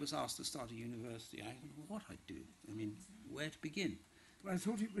I was asked to start a university, I don't know what I'd do. I mean, where to begin? Well, I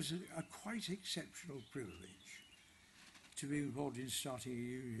thought it was a quite exceptional privilege to be involved in starting a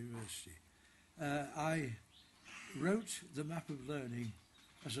university. I wrote the map of learning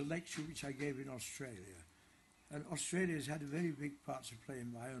as a lecture which I gave in Australia. And Australia has had a very big part to play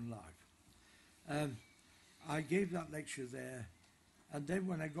in my own life. I gave that lecture there, and then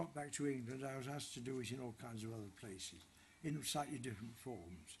when I got back to England, I was asked to do it in all kinds of other places, in slightly different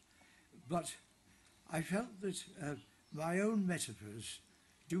forms. But I felt that my own metaphors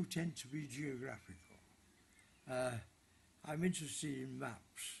do tend to be geographical. I'm interested in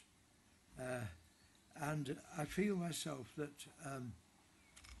maps, and I feel myself that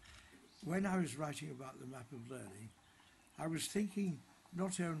when I was writing about the map of learning, I was thinking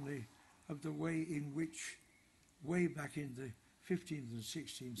not only of the way in which, way back in the 15th and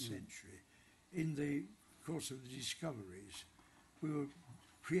 16th century, in the course of the discoveries, we were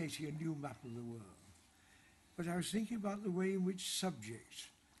creating a new map of the world. But I was thinking about the way in which subjects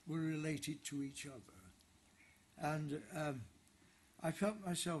were related to each other. And I felt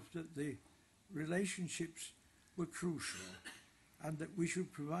myself that the relationships were crucial, and that we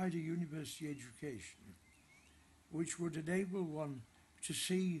should provide a university education which would enable one to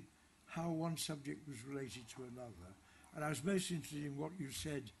see how one subject was related to another. And I was most interested in what you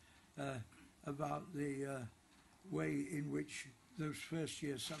said about the way in which those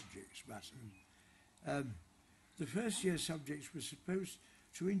first-year subjects matter. The first-year subjects were supposed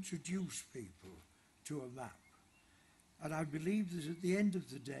to introduce people to a map. And I believe that at the end of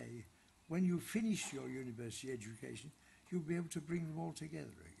the day, when you finish your university education, you'll be able to bring them all together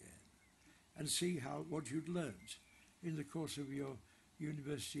again and see what you'd learnt in the course of your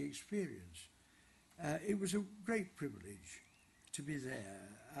university experience. It was a great privilege to be there,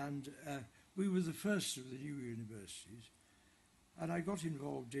 and we were the first of the new universities, and I got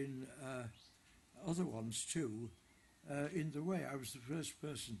involved in other ones too, in the way. I was the first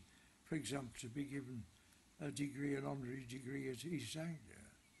person, for example, to be given a degree, an honorary degree at East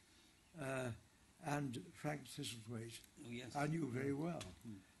Anglia. And Frank Thistlethwaite, Oh, yes. I knew very well.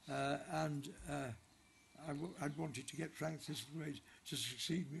 And I'd wanted to get Frank Thistlethwaite to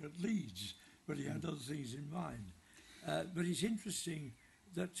succeed me at Leeds, but he had other things in mind. But it's interesting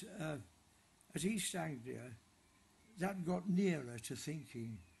that at East Anglia, that got nearer to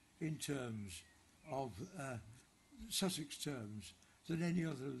thinking in terms of Sussex terms than any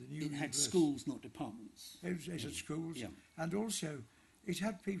other of the new It had universities. schools, not departments. It had schools, Yeah. and also it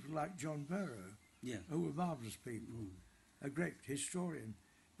had people like John Burrow, Yeah. who were marvellous people, a great historian,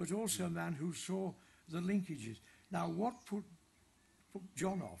 but also a man who saw the linkages. Now, what put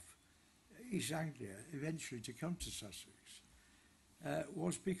John off East Anglia eventually to come to Sussex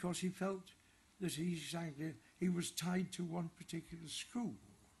was because he felt that East Anglia, he was tied to one particular school,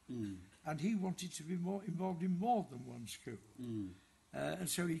 and he wanted to be more involved in more than one school. And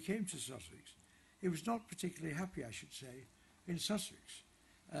so he came to Sussex. He was not particularly happy, I should say, in Sussex,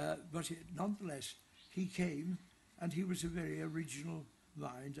 but nonetheless, he came, and he was a very original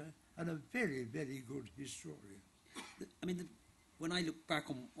mind and a very, very good historian. I mean, when I look back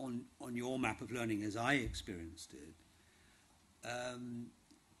on your map of learning as I experienced it,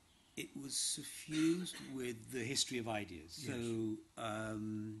 it was suffused with the history of ideas. Yes. So,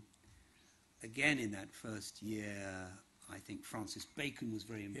 again, in that first year, I think Francis Bacon was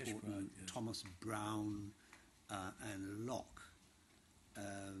very Yes, important, quite, yes. Thomas Browne and Locke.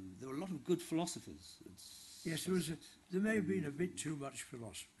 There were a lot of good philosophers. Yes, there may have been a bit too much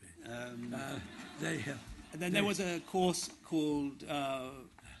philosophy. And then there was a course called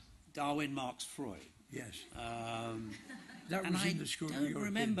Darwin Marx Freud. Yes, And that was I in the School of don't European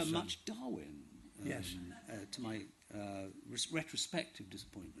remember Studies. much Darwin. Yes. To my retrospective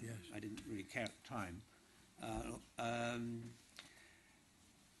disappointment. Yes. I didn't really care at the time.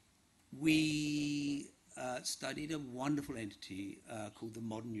 We studied a wonderful entity called the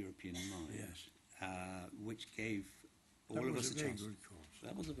Modern European Mind, Yes. which gave all That of was us a a very chance. good course.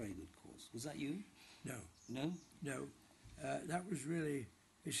 That was a very good course. Was that you? No, No? no, that was really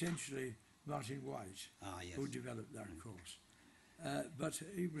essentially Martin White Yes. who developed that course. But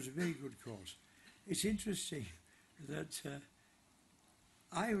it was a very good course. It's interesting that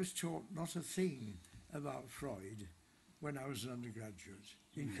I was taught not a thing about Freud when I was an undergraduate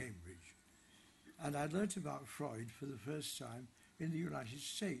in Cambridge. And I learnt about Freud for the first time in the United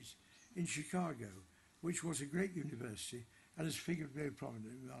States, in Chicago, which was a great university and has figured very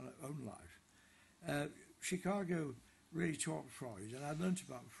prominently in my own life. Chicago really taught Freud, and I learnt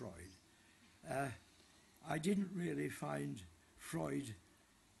about Freud. I didn't really find Freud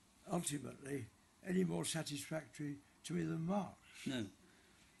ultimately any more satisfactory to me than Marx. No.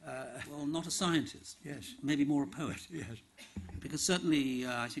 Well, not a scientist. Yes. Maybe more a poet. Yes, Because certainly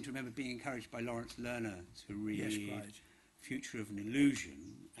I seem to remember being encouraged by Lawrence Lerner to read yes, quite. Future of an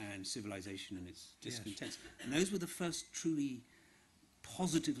Illusion and Civilization and its Discontents. And those were the first truly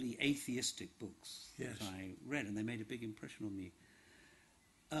positively atheistic books Yes. that I read, and they made a big impression on me.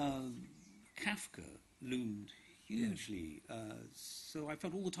 Kafka loomed hugely. So I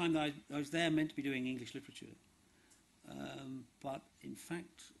felt all the time that I was there meant to be doing English literature. But in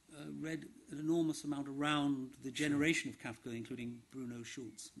fact read an enormous amount around the generation of Kafka, including Bruno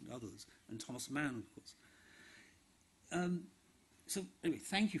Schulz and others, and Thomas Mann, of course. So anyway,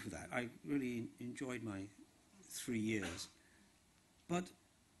 thank you for that. I really enjoyed my 3 years. But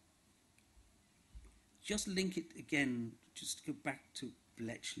just link it again, just to go back to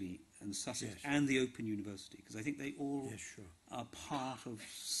Bletchley and Sussex Yes. and the Open University, because I think they all Yes, sure. are part of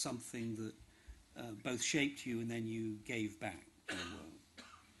something that both shaped you and then you gave back to the world.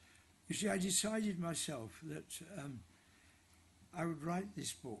 You see, I decided myself that I would write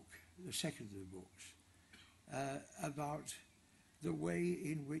this book, the second of the books, about the way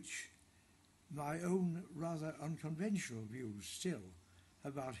in which my own rather unconventional views still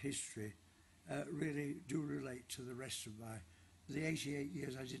about history really do relate to the rest of the 88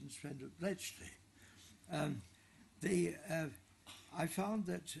 years I didn't spend at Bletchley. I found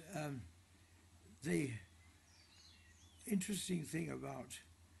that the interesting thing about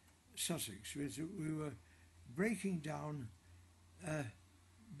Sussex was that we were breaking down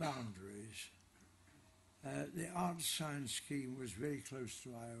boundaries. The arts science scheme was very close to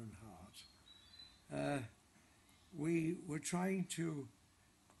my own heart. We were trying to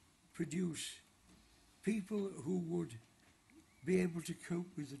produce people who would be able to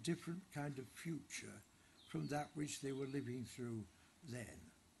cope with a different kind of future from that which they were living through then.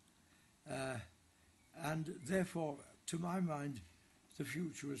 And therefore, to my mind, the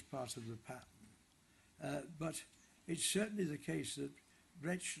future was part of the pattern. But it's certainly the case that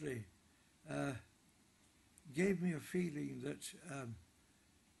Bletchley gave me a feeling that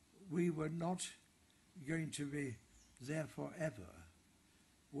we were not going to be there forever.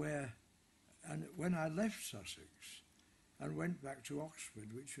 And when I left Sussex and went back to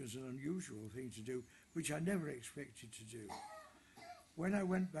Oxford, which was an unusual thing to do, which I never expected to do, when I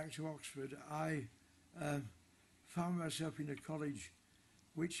went back to Oxford, I found myself in a college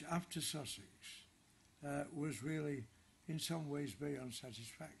which, after Sussex, was really in some ways very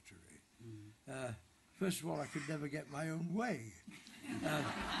unsatisfactory. First of all, I could never get my own way.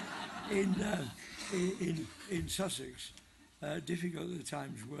 In Sussex, difficult the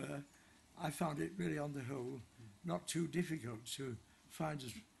times were, I found it really, on the whole, not too difficult to find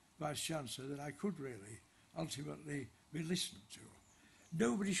as Vice-Chancellor that I could really ultimately be listened to.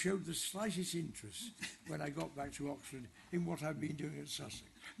 Nobody showed the slightest interest when I got back to Oxford in what I'd been doing at Sussex.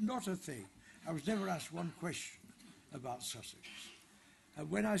 Not a thing. I was never asked one question about Sussex.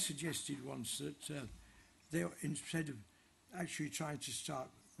 When I suggested once that they, instead of actually trying to start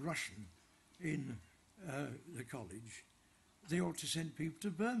Russian in the college, they ought to send people to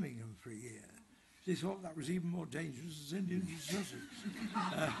Birmingham for a year. They thought that was even more dangerous than sending them to Sussex.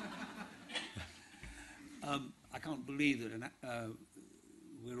 I can't believe that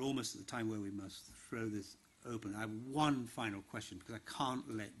we're almost at the time where we must throw this open. I have one final question, because I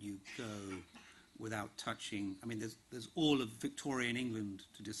can't let you go without touching. I mean, there's all of Victorian England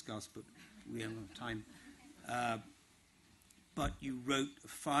to discuss, but we don't have time. But you wrote a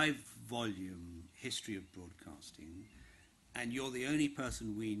 5-volume history of broadcasting, and you're the only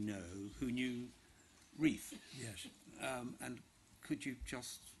person we know who knew Reith. Yes. And could you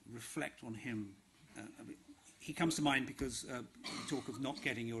just reflect on him? I mean, he comes to mind because you talk of not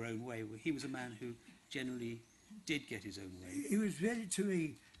getting your own way. Well, he was a man who generally did get his own way. He was very, to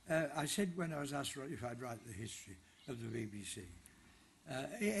me, I said when I was asked if I'd write the history of the BBC,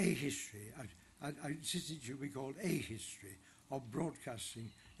 a history, I insisted it should be called a history of broadcasting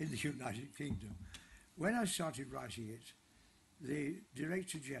in the United Kingdom. When I started writing it, the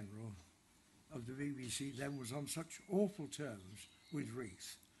Director General of the BBC then was on such awful terms with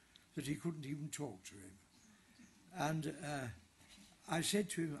Reith that he couldn't even talk to him. And I said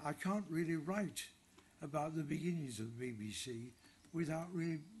to him, I can't really write about the beginnings of the BBC without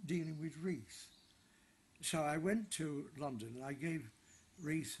really dealing with Reith. So I went to London and I gave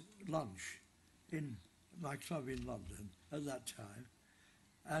Reith lunch in my club in London at that time.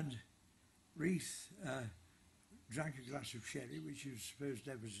 And Reith drank a glass of sherry, which he was supposed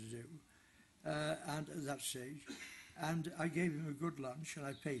never to do, and at that stage. And I gave him a good lunch and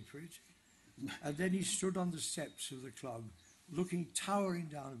I paid for it. And then he stood on the steps of the club, looking, towering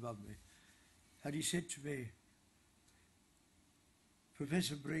down above me. And he said to me,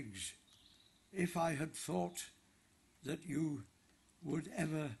 Professor Briggs, if I had thought that you would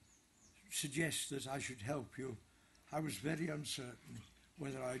ever suggest that I should help you, I was very uncertain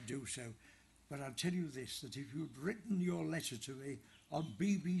whether I'd do so. But I'll tell you this, that if you'd written your letter to me on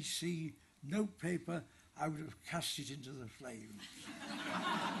BBC notepaper, I would have cast it into the flames.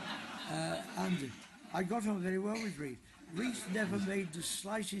 And I got on very well with Reith. Reith never made the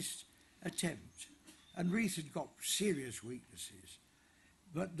slightest attempt, and Reith had got serious weaknesses.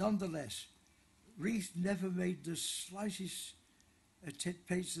 But nonetheless, Reith never made the slightest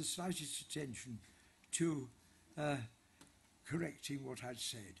paid the slightest attention to correcting what I'd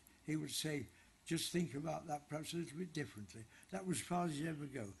said. He would say, just think about that perhaps a little bit differently. That was as far as he'd ever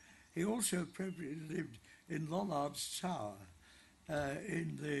go. He also appropriately lived in Lollard's Tower,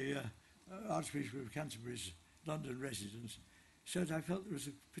 in the Archbishop of Canterbury's London residence, so that I felt there was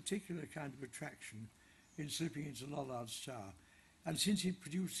a particular kind of attraction in slipping into Lollard's Tower. And since he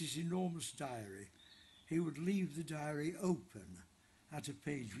produced this enormous diary, he would leave the diary open at a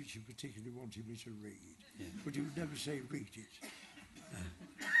page which he particularly wanted me to read, but he would never say, read it.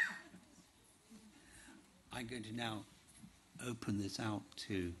 I'm going to now open this out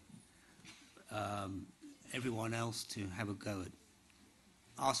to everyone else to have a go at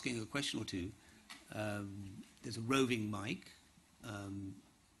asking a question or two. There's a roving mic.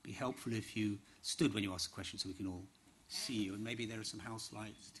 Be helpful if you stood when you ask a question so we can all see you, and maybe there are some house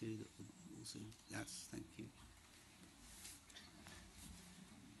lights too that would also. Thank you.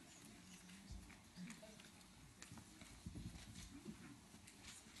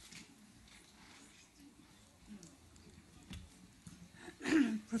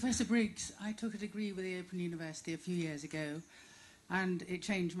 Professor Briggs, I took a degree with the Open University a few years ago, and it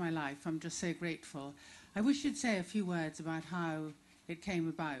changed my life. I'm just so grateful. I wish you'd say a few words about how it came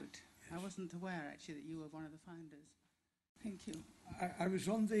about. Yes. I wasn't aware, actually, that you were one of the founders. Thank you. I was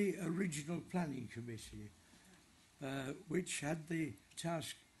on the original planning committee, which had the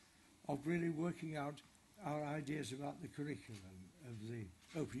task of really working out our ideas about the curriculum of the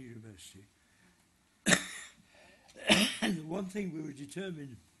Open University. And the one thing we were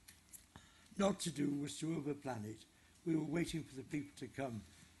determined not to do was to overplan it. We were waiting for the people to come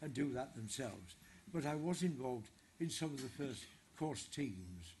and do that themselves. But I was involved in some of the first course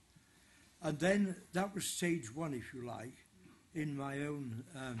teams. And then that was stage one, if you like, in my own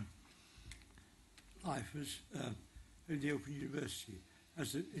life as in the Open University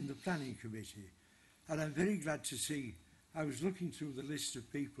in the planning committee. And I'm very glad to see, I was looking through the list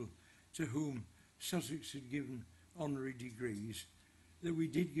of people to whom Sussex had given honorary degrees, that we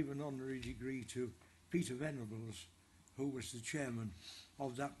did give an honorary degree to Peter Venables, who was the chairman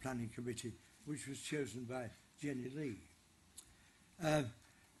of that planning committee, which was chosen by Jenny Lee.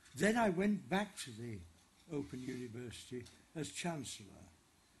 Then I went back to the Open University as Chancellor,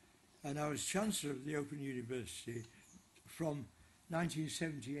 and I was Chancellor of the Open University from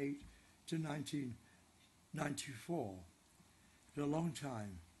 1978 to 1994, for a long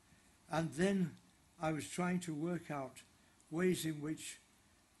time. And then I was trying to work out ways in which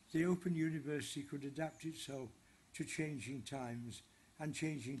the Open University could adapt itself to changing times and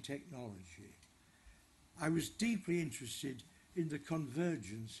changing technology. I was deeply interested in the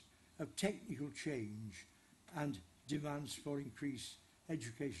convergence of technical change and demands for increased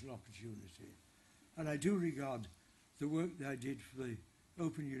educational opportunity. And I do regard the work that I did for the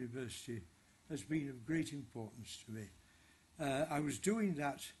Open University as being of great importance to me. I was doing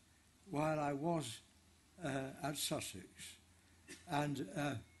that while I was at Sussex, and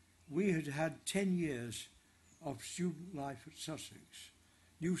we had had 10 years of student life at Sussex,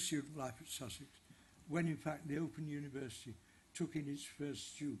 new student life at Sussex, when in fact the Open University took in its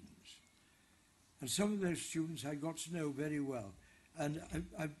first students. And some of those students I got to know very well, and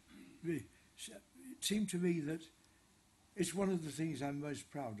it seemed to me that it's one of the things I'm most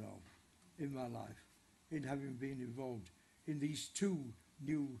proud of in my life, in having been involved in these two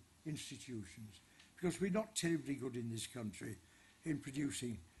new institutions, because we're not terribly good in this country in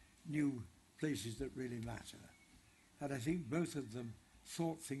producing new places that really matter. And I think both of them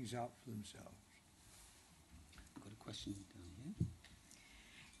thought things out for themselves. I've got a question down here.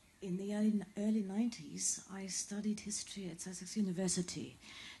 In the early 90s, I studied history at Sussex University.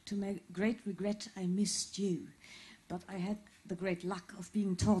 To my great regret, I missed you, but I had the great luck of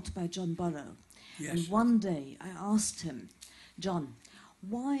being taught by John Burrow. Yes. And one day I asked him, John,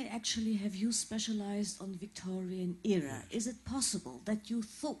 why actually have you specialized on the Victorian era? Is it possible that you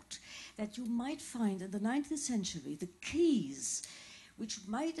thought that you might find in the 19th century the keys which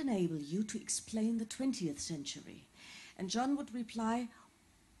might enable you to explain the 20th century? And John would reply,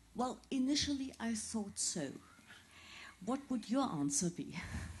 well, initially I thought so. What would your answer be?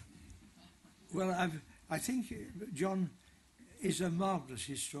 Well, I think John is a marvellous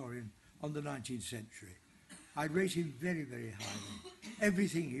historian on the 19th century. I rate him very, very highly.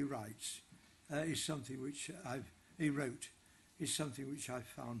 Everything he writes is something which he wrote is something which I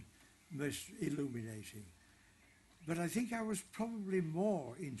found most illuminating. But I think I was probably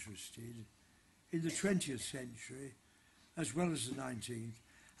more interested in the 20th century as well as the 19th.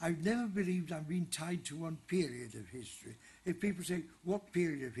 I've never believed I've been tied to one period of history. If people say, what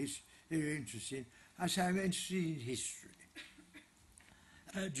period of history are you interested in? I say, I'm interested in history.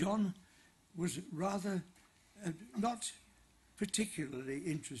 John was rather not particularly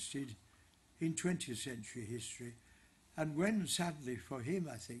interested in 20th century history. And when, sadly for him,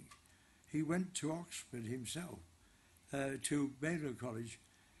 I think, he went to Oxford himself, to Balliol College,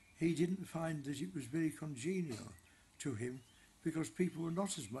 he didn't find that it was very congenial to him, because people were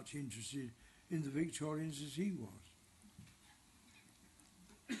not as much interested in the Victorians as he was.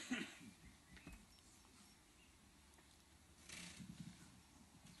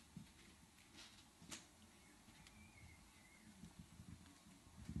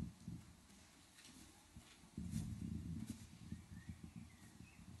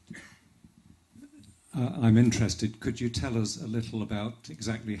 I'm interested. Could you tell us a little about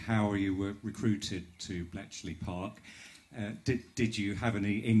exactly how you were recruited to Bletchley Park? Did you have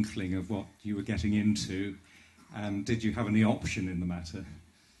any inkling of what you were getting into? And did you have any option in the matter?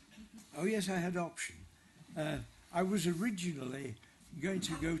 Oh, yes, I had option. I was originally going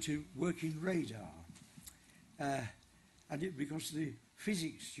to go to work in radar, because the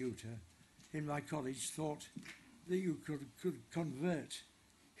physics tutor in my college thought that you could convert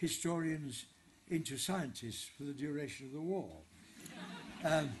historians into scientists for the duration of the war.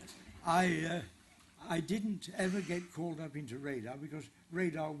 I didn't ever get called up into radar because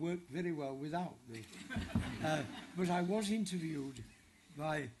radar worked very well without me. But I was interviewed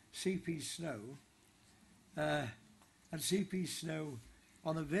by C.P. Snow, and C.P. Snow,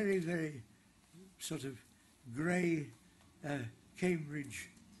 on a very, very sort of grey Cambridge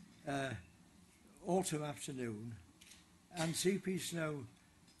autumn afternoon, and C.P. Snow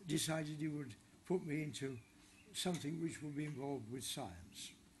decided he would put me into something which would be involved with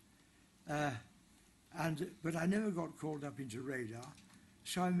science. But I never got called up into radar,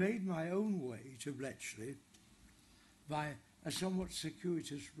 so I made my own way to Bletchley by a somewhat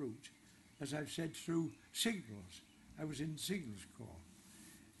circuitous route, as I've said, through signals. I was in the Signals Corps.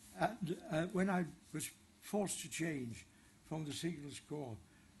 And when I was forced to change from the Signals Corps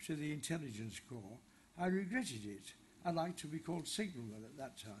to the Intelligence Corps, I regretted it. I liked to be called signalman at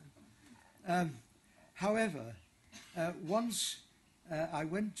that time. However, once I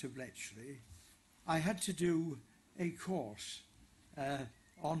went to Bletchley, I had to do a course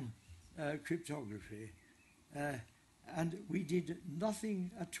on cryptography, and we did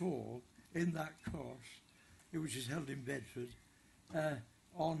nothing at all in that course, which is held in Bedford,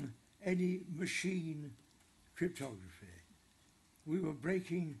 on any machine cryptography. We were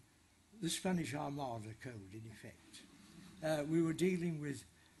breaking the Spanish Armada code, in effect. We were dealing with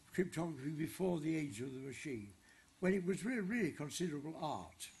cryptography before the age of the machine, when it was really, really considerable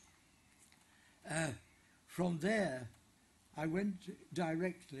art. From there, I went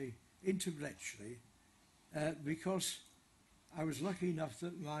directly into Bletchley because I was lucky enough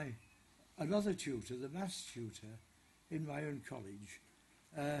that another tutor, the maths tutor in my own college,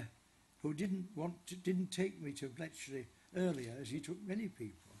 who didn't take me to Bletchley earlier, as he took many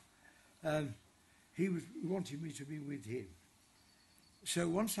people, he wanted me to be with him. So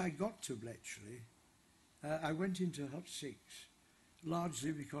once I got to Bletchley, I went into Hut 6,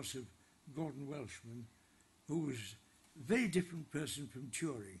 largely because of Gordon Welshman, who was a very different person from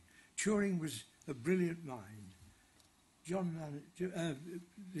Turing. Turing was a brilliant mind. John,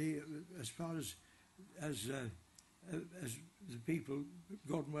 as far as the people,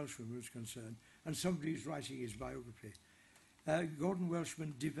 Gordon Welshman was concerned, and somebody who's writing his biography, Gordon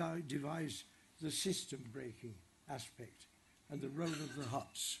Welshman devised the system-breaking aspect and the role of the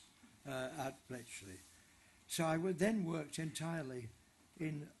huts at Bletchley. So I then worked entirely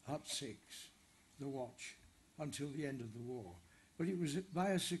in Hut 6, the watch, until the end of the war. But it was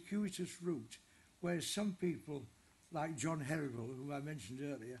by a circuitous route, where some people, like John Herrible, whom I mentioned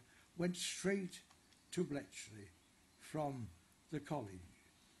earlier, went straight to Bletchley from the college.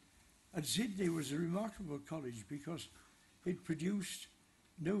 And Sydney was a remarkable college because it produced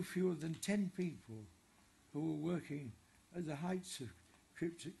no fewer than 10 people who were working at the heights of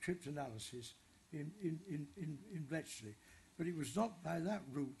cryptanalysis in Bletchley. But it was not by that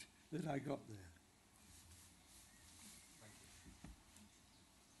route that I got there.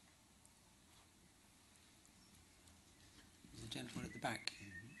 There's a gentleman at the back.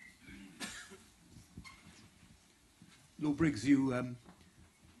 Lord Briggs, you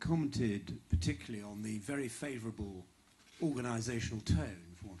commented particularly on the very favourable organisational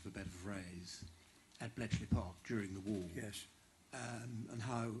tone, for want of a better phrase, at Bletchley Park during the war. Yes. And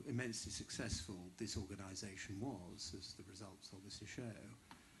how immensely successful this organisation was, as the results obviously show.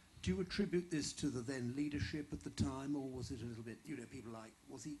 Do you attribute this to the then leadership at the time, or was it a little bit, people like,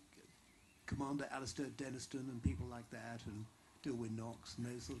 was he Commander Alistair Denniston and people like that, and Dilwyn Knox and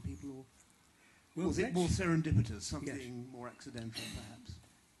those sort of people, or well, was it more serendipitous, something more accidental perhaps?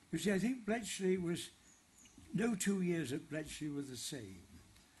 You see, I think Bletchley was, no 2 years at Bletchley were the same,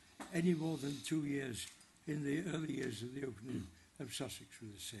 any more than 2 years in the early years of the opening of Sussex were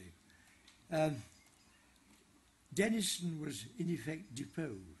the same. Denniston was in effect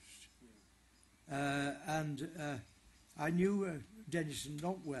deposed, and I knew Denniston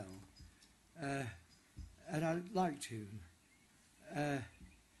not well, and I liked him.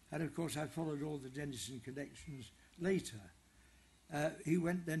 And of course I followed all the Denniston connections later. He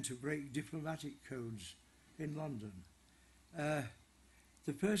went then to break diplomatic codes in London.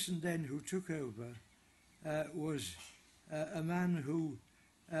 The person then who took over was a man who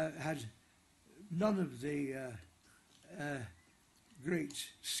had none of the great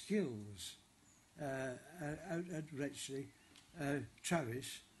skills at Bletchley,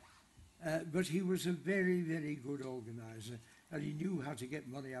 Travis, but he was a very, very good organiser, and he knew how to get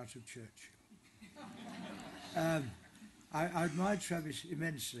money out of Churchill. I admired Travis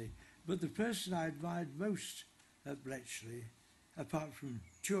immensely, but the person I admired most at Bletchley, apart from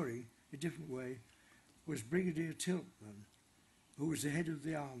Turing, a different way, was Brigadier Tiltman, who was the head of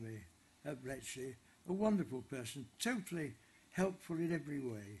the army at Bletchley, a wonderful person, totally helpful in every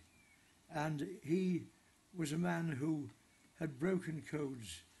way. And he was a man who had broken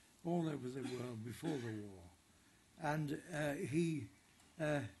codes all over the world before the war. And he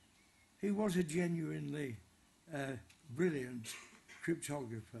was a genuinely brilliant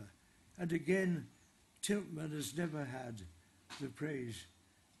cryptographer. And again, Tiltman has never had the praise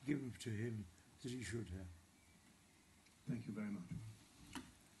given to him that he should have. Thank you very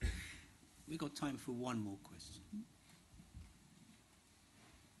much. We've got time for one more question.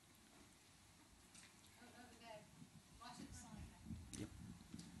 Yep.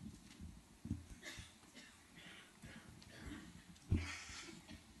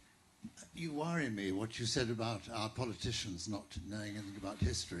 you worry me, what you said about our politicians not knowing anything about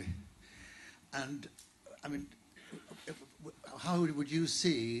history. And, I mean, how would you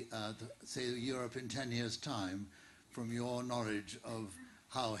see, say, Europe in 10 years' time from your knowledge of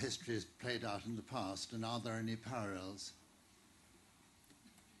how history has played out in the past, and are there any parallels?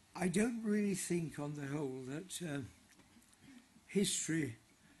 I don't really think, on the whole, that history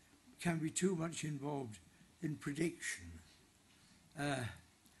can be too much involved in prediction.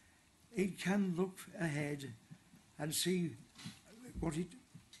 It can look ahead and see what it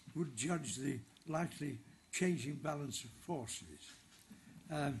would judge the likely changing balance of forces.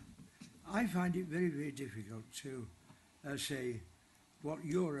 I find it very, very difficult to say what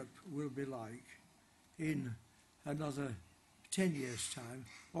Europe will be like in another 10 years' time,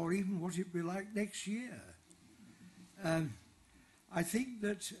 or even what it will be like next year. I think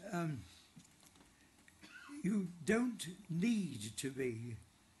that you don't need to be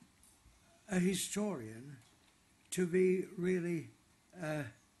a historian to be really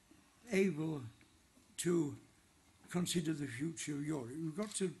able to consider the future of Europe. You've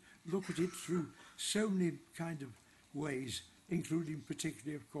got to look at it through so many kind of ways, including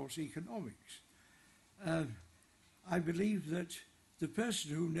particularly, of course, economics. I believe that the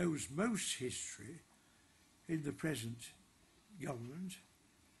person who knows most history in the present government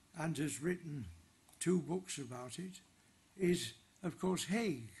and has written 2 books about it is, of course,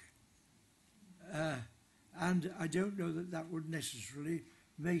 Haig. And I don't know that that would necessarily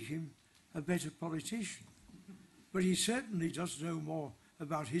make him a better politician. But he certainly does know more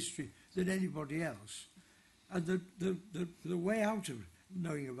about history than anybody else. And the way out of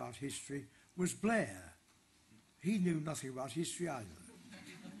knowing about history was Blair. He knew nothing about history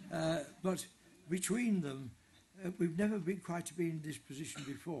either. But between them, we've never quite been in this position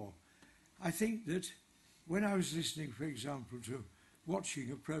before. I think that when I was listening, for example, to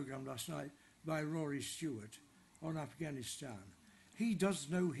watching a programme last night by Rory Stewart on Afghanistan, he does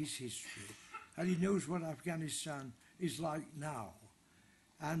know his history, and he knows what Afghanistan is like now.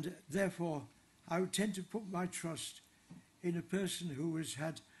 And therefore, I would tend to put my trust in a person who has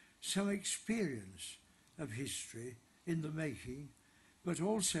had some experience of history in the making, but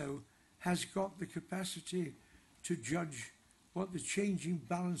also has got the capacity to judge what the changing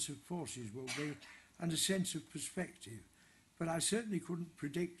balance of forces will be and a sense of perspective. But I certainly couldn't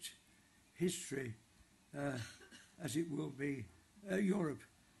predict history as it will be, Europe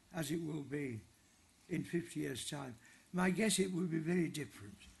as it will be in 50 years' time. My guess it will be very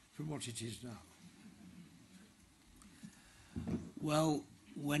different from what it is now. Well,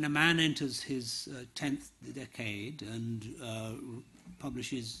 when a man enters his 10th decade and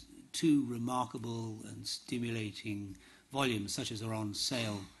publishes 2 remarkable and stimulating volumes, such as are on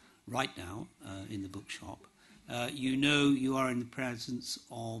sale right now in the bookshop, you know you are in the presence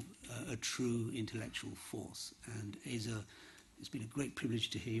of a true intellectual force. And Asa, it's been a great privilege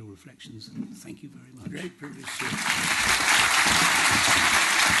to hear your reflections, and thank you very much. Great privilege, sir.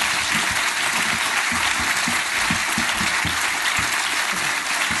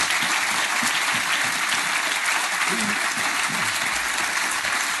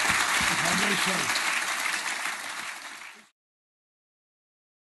 If I may say,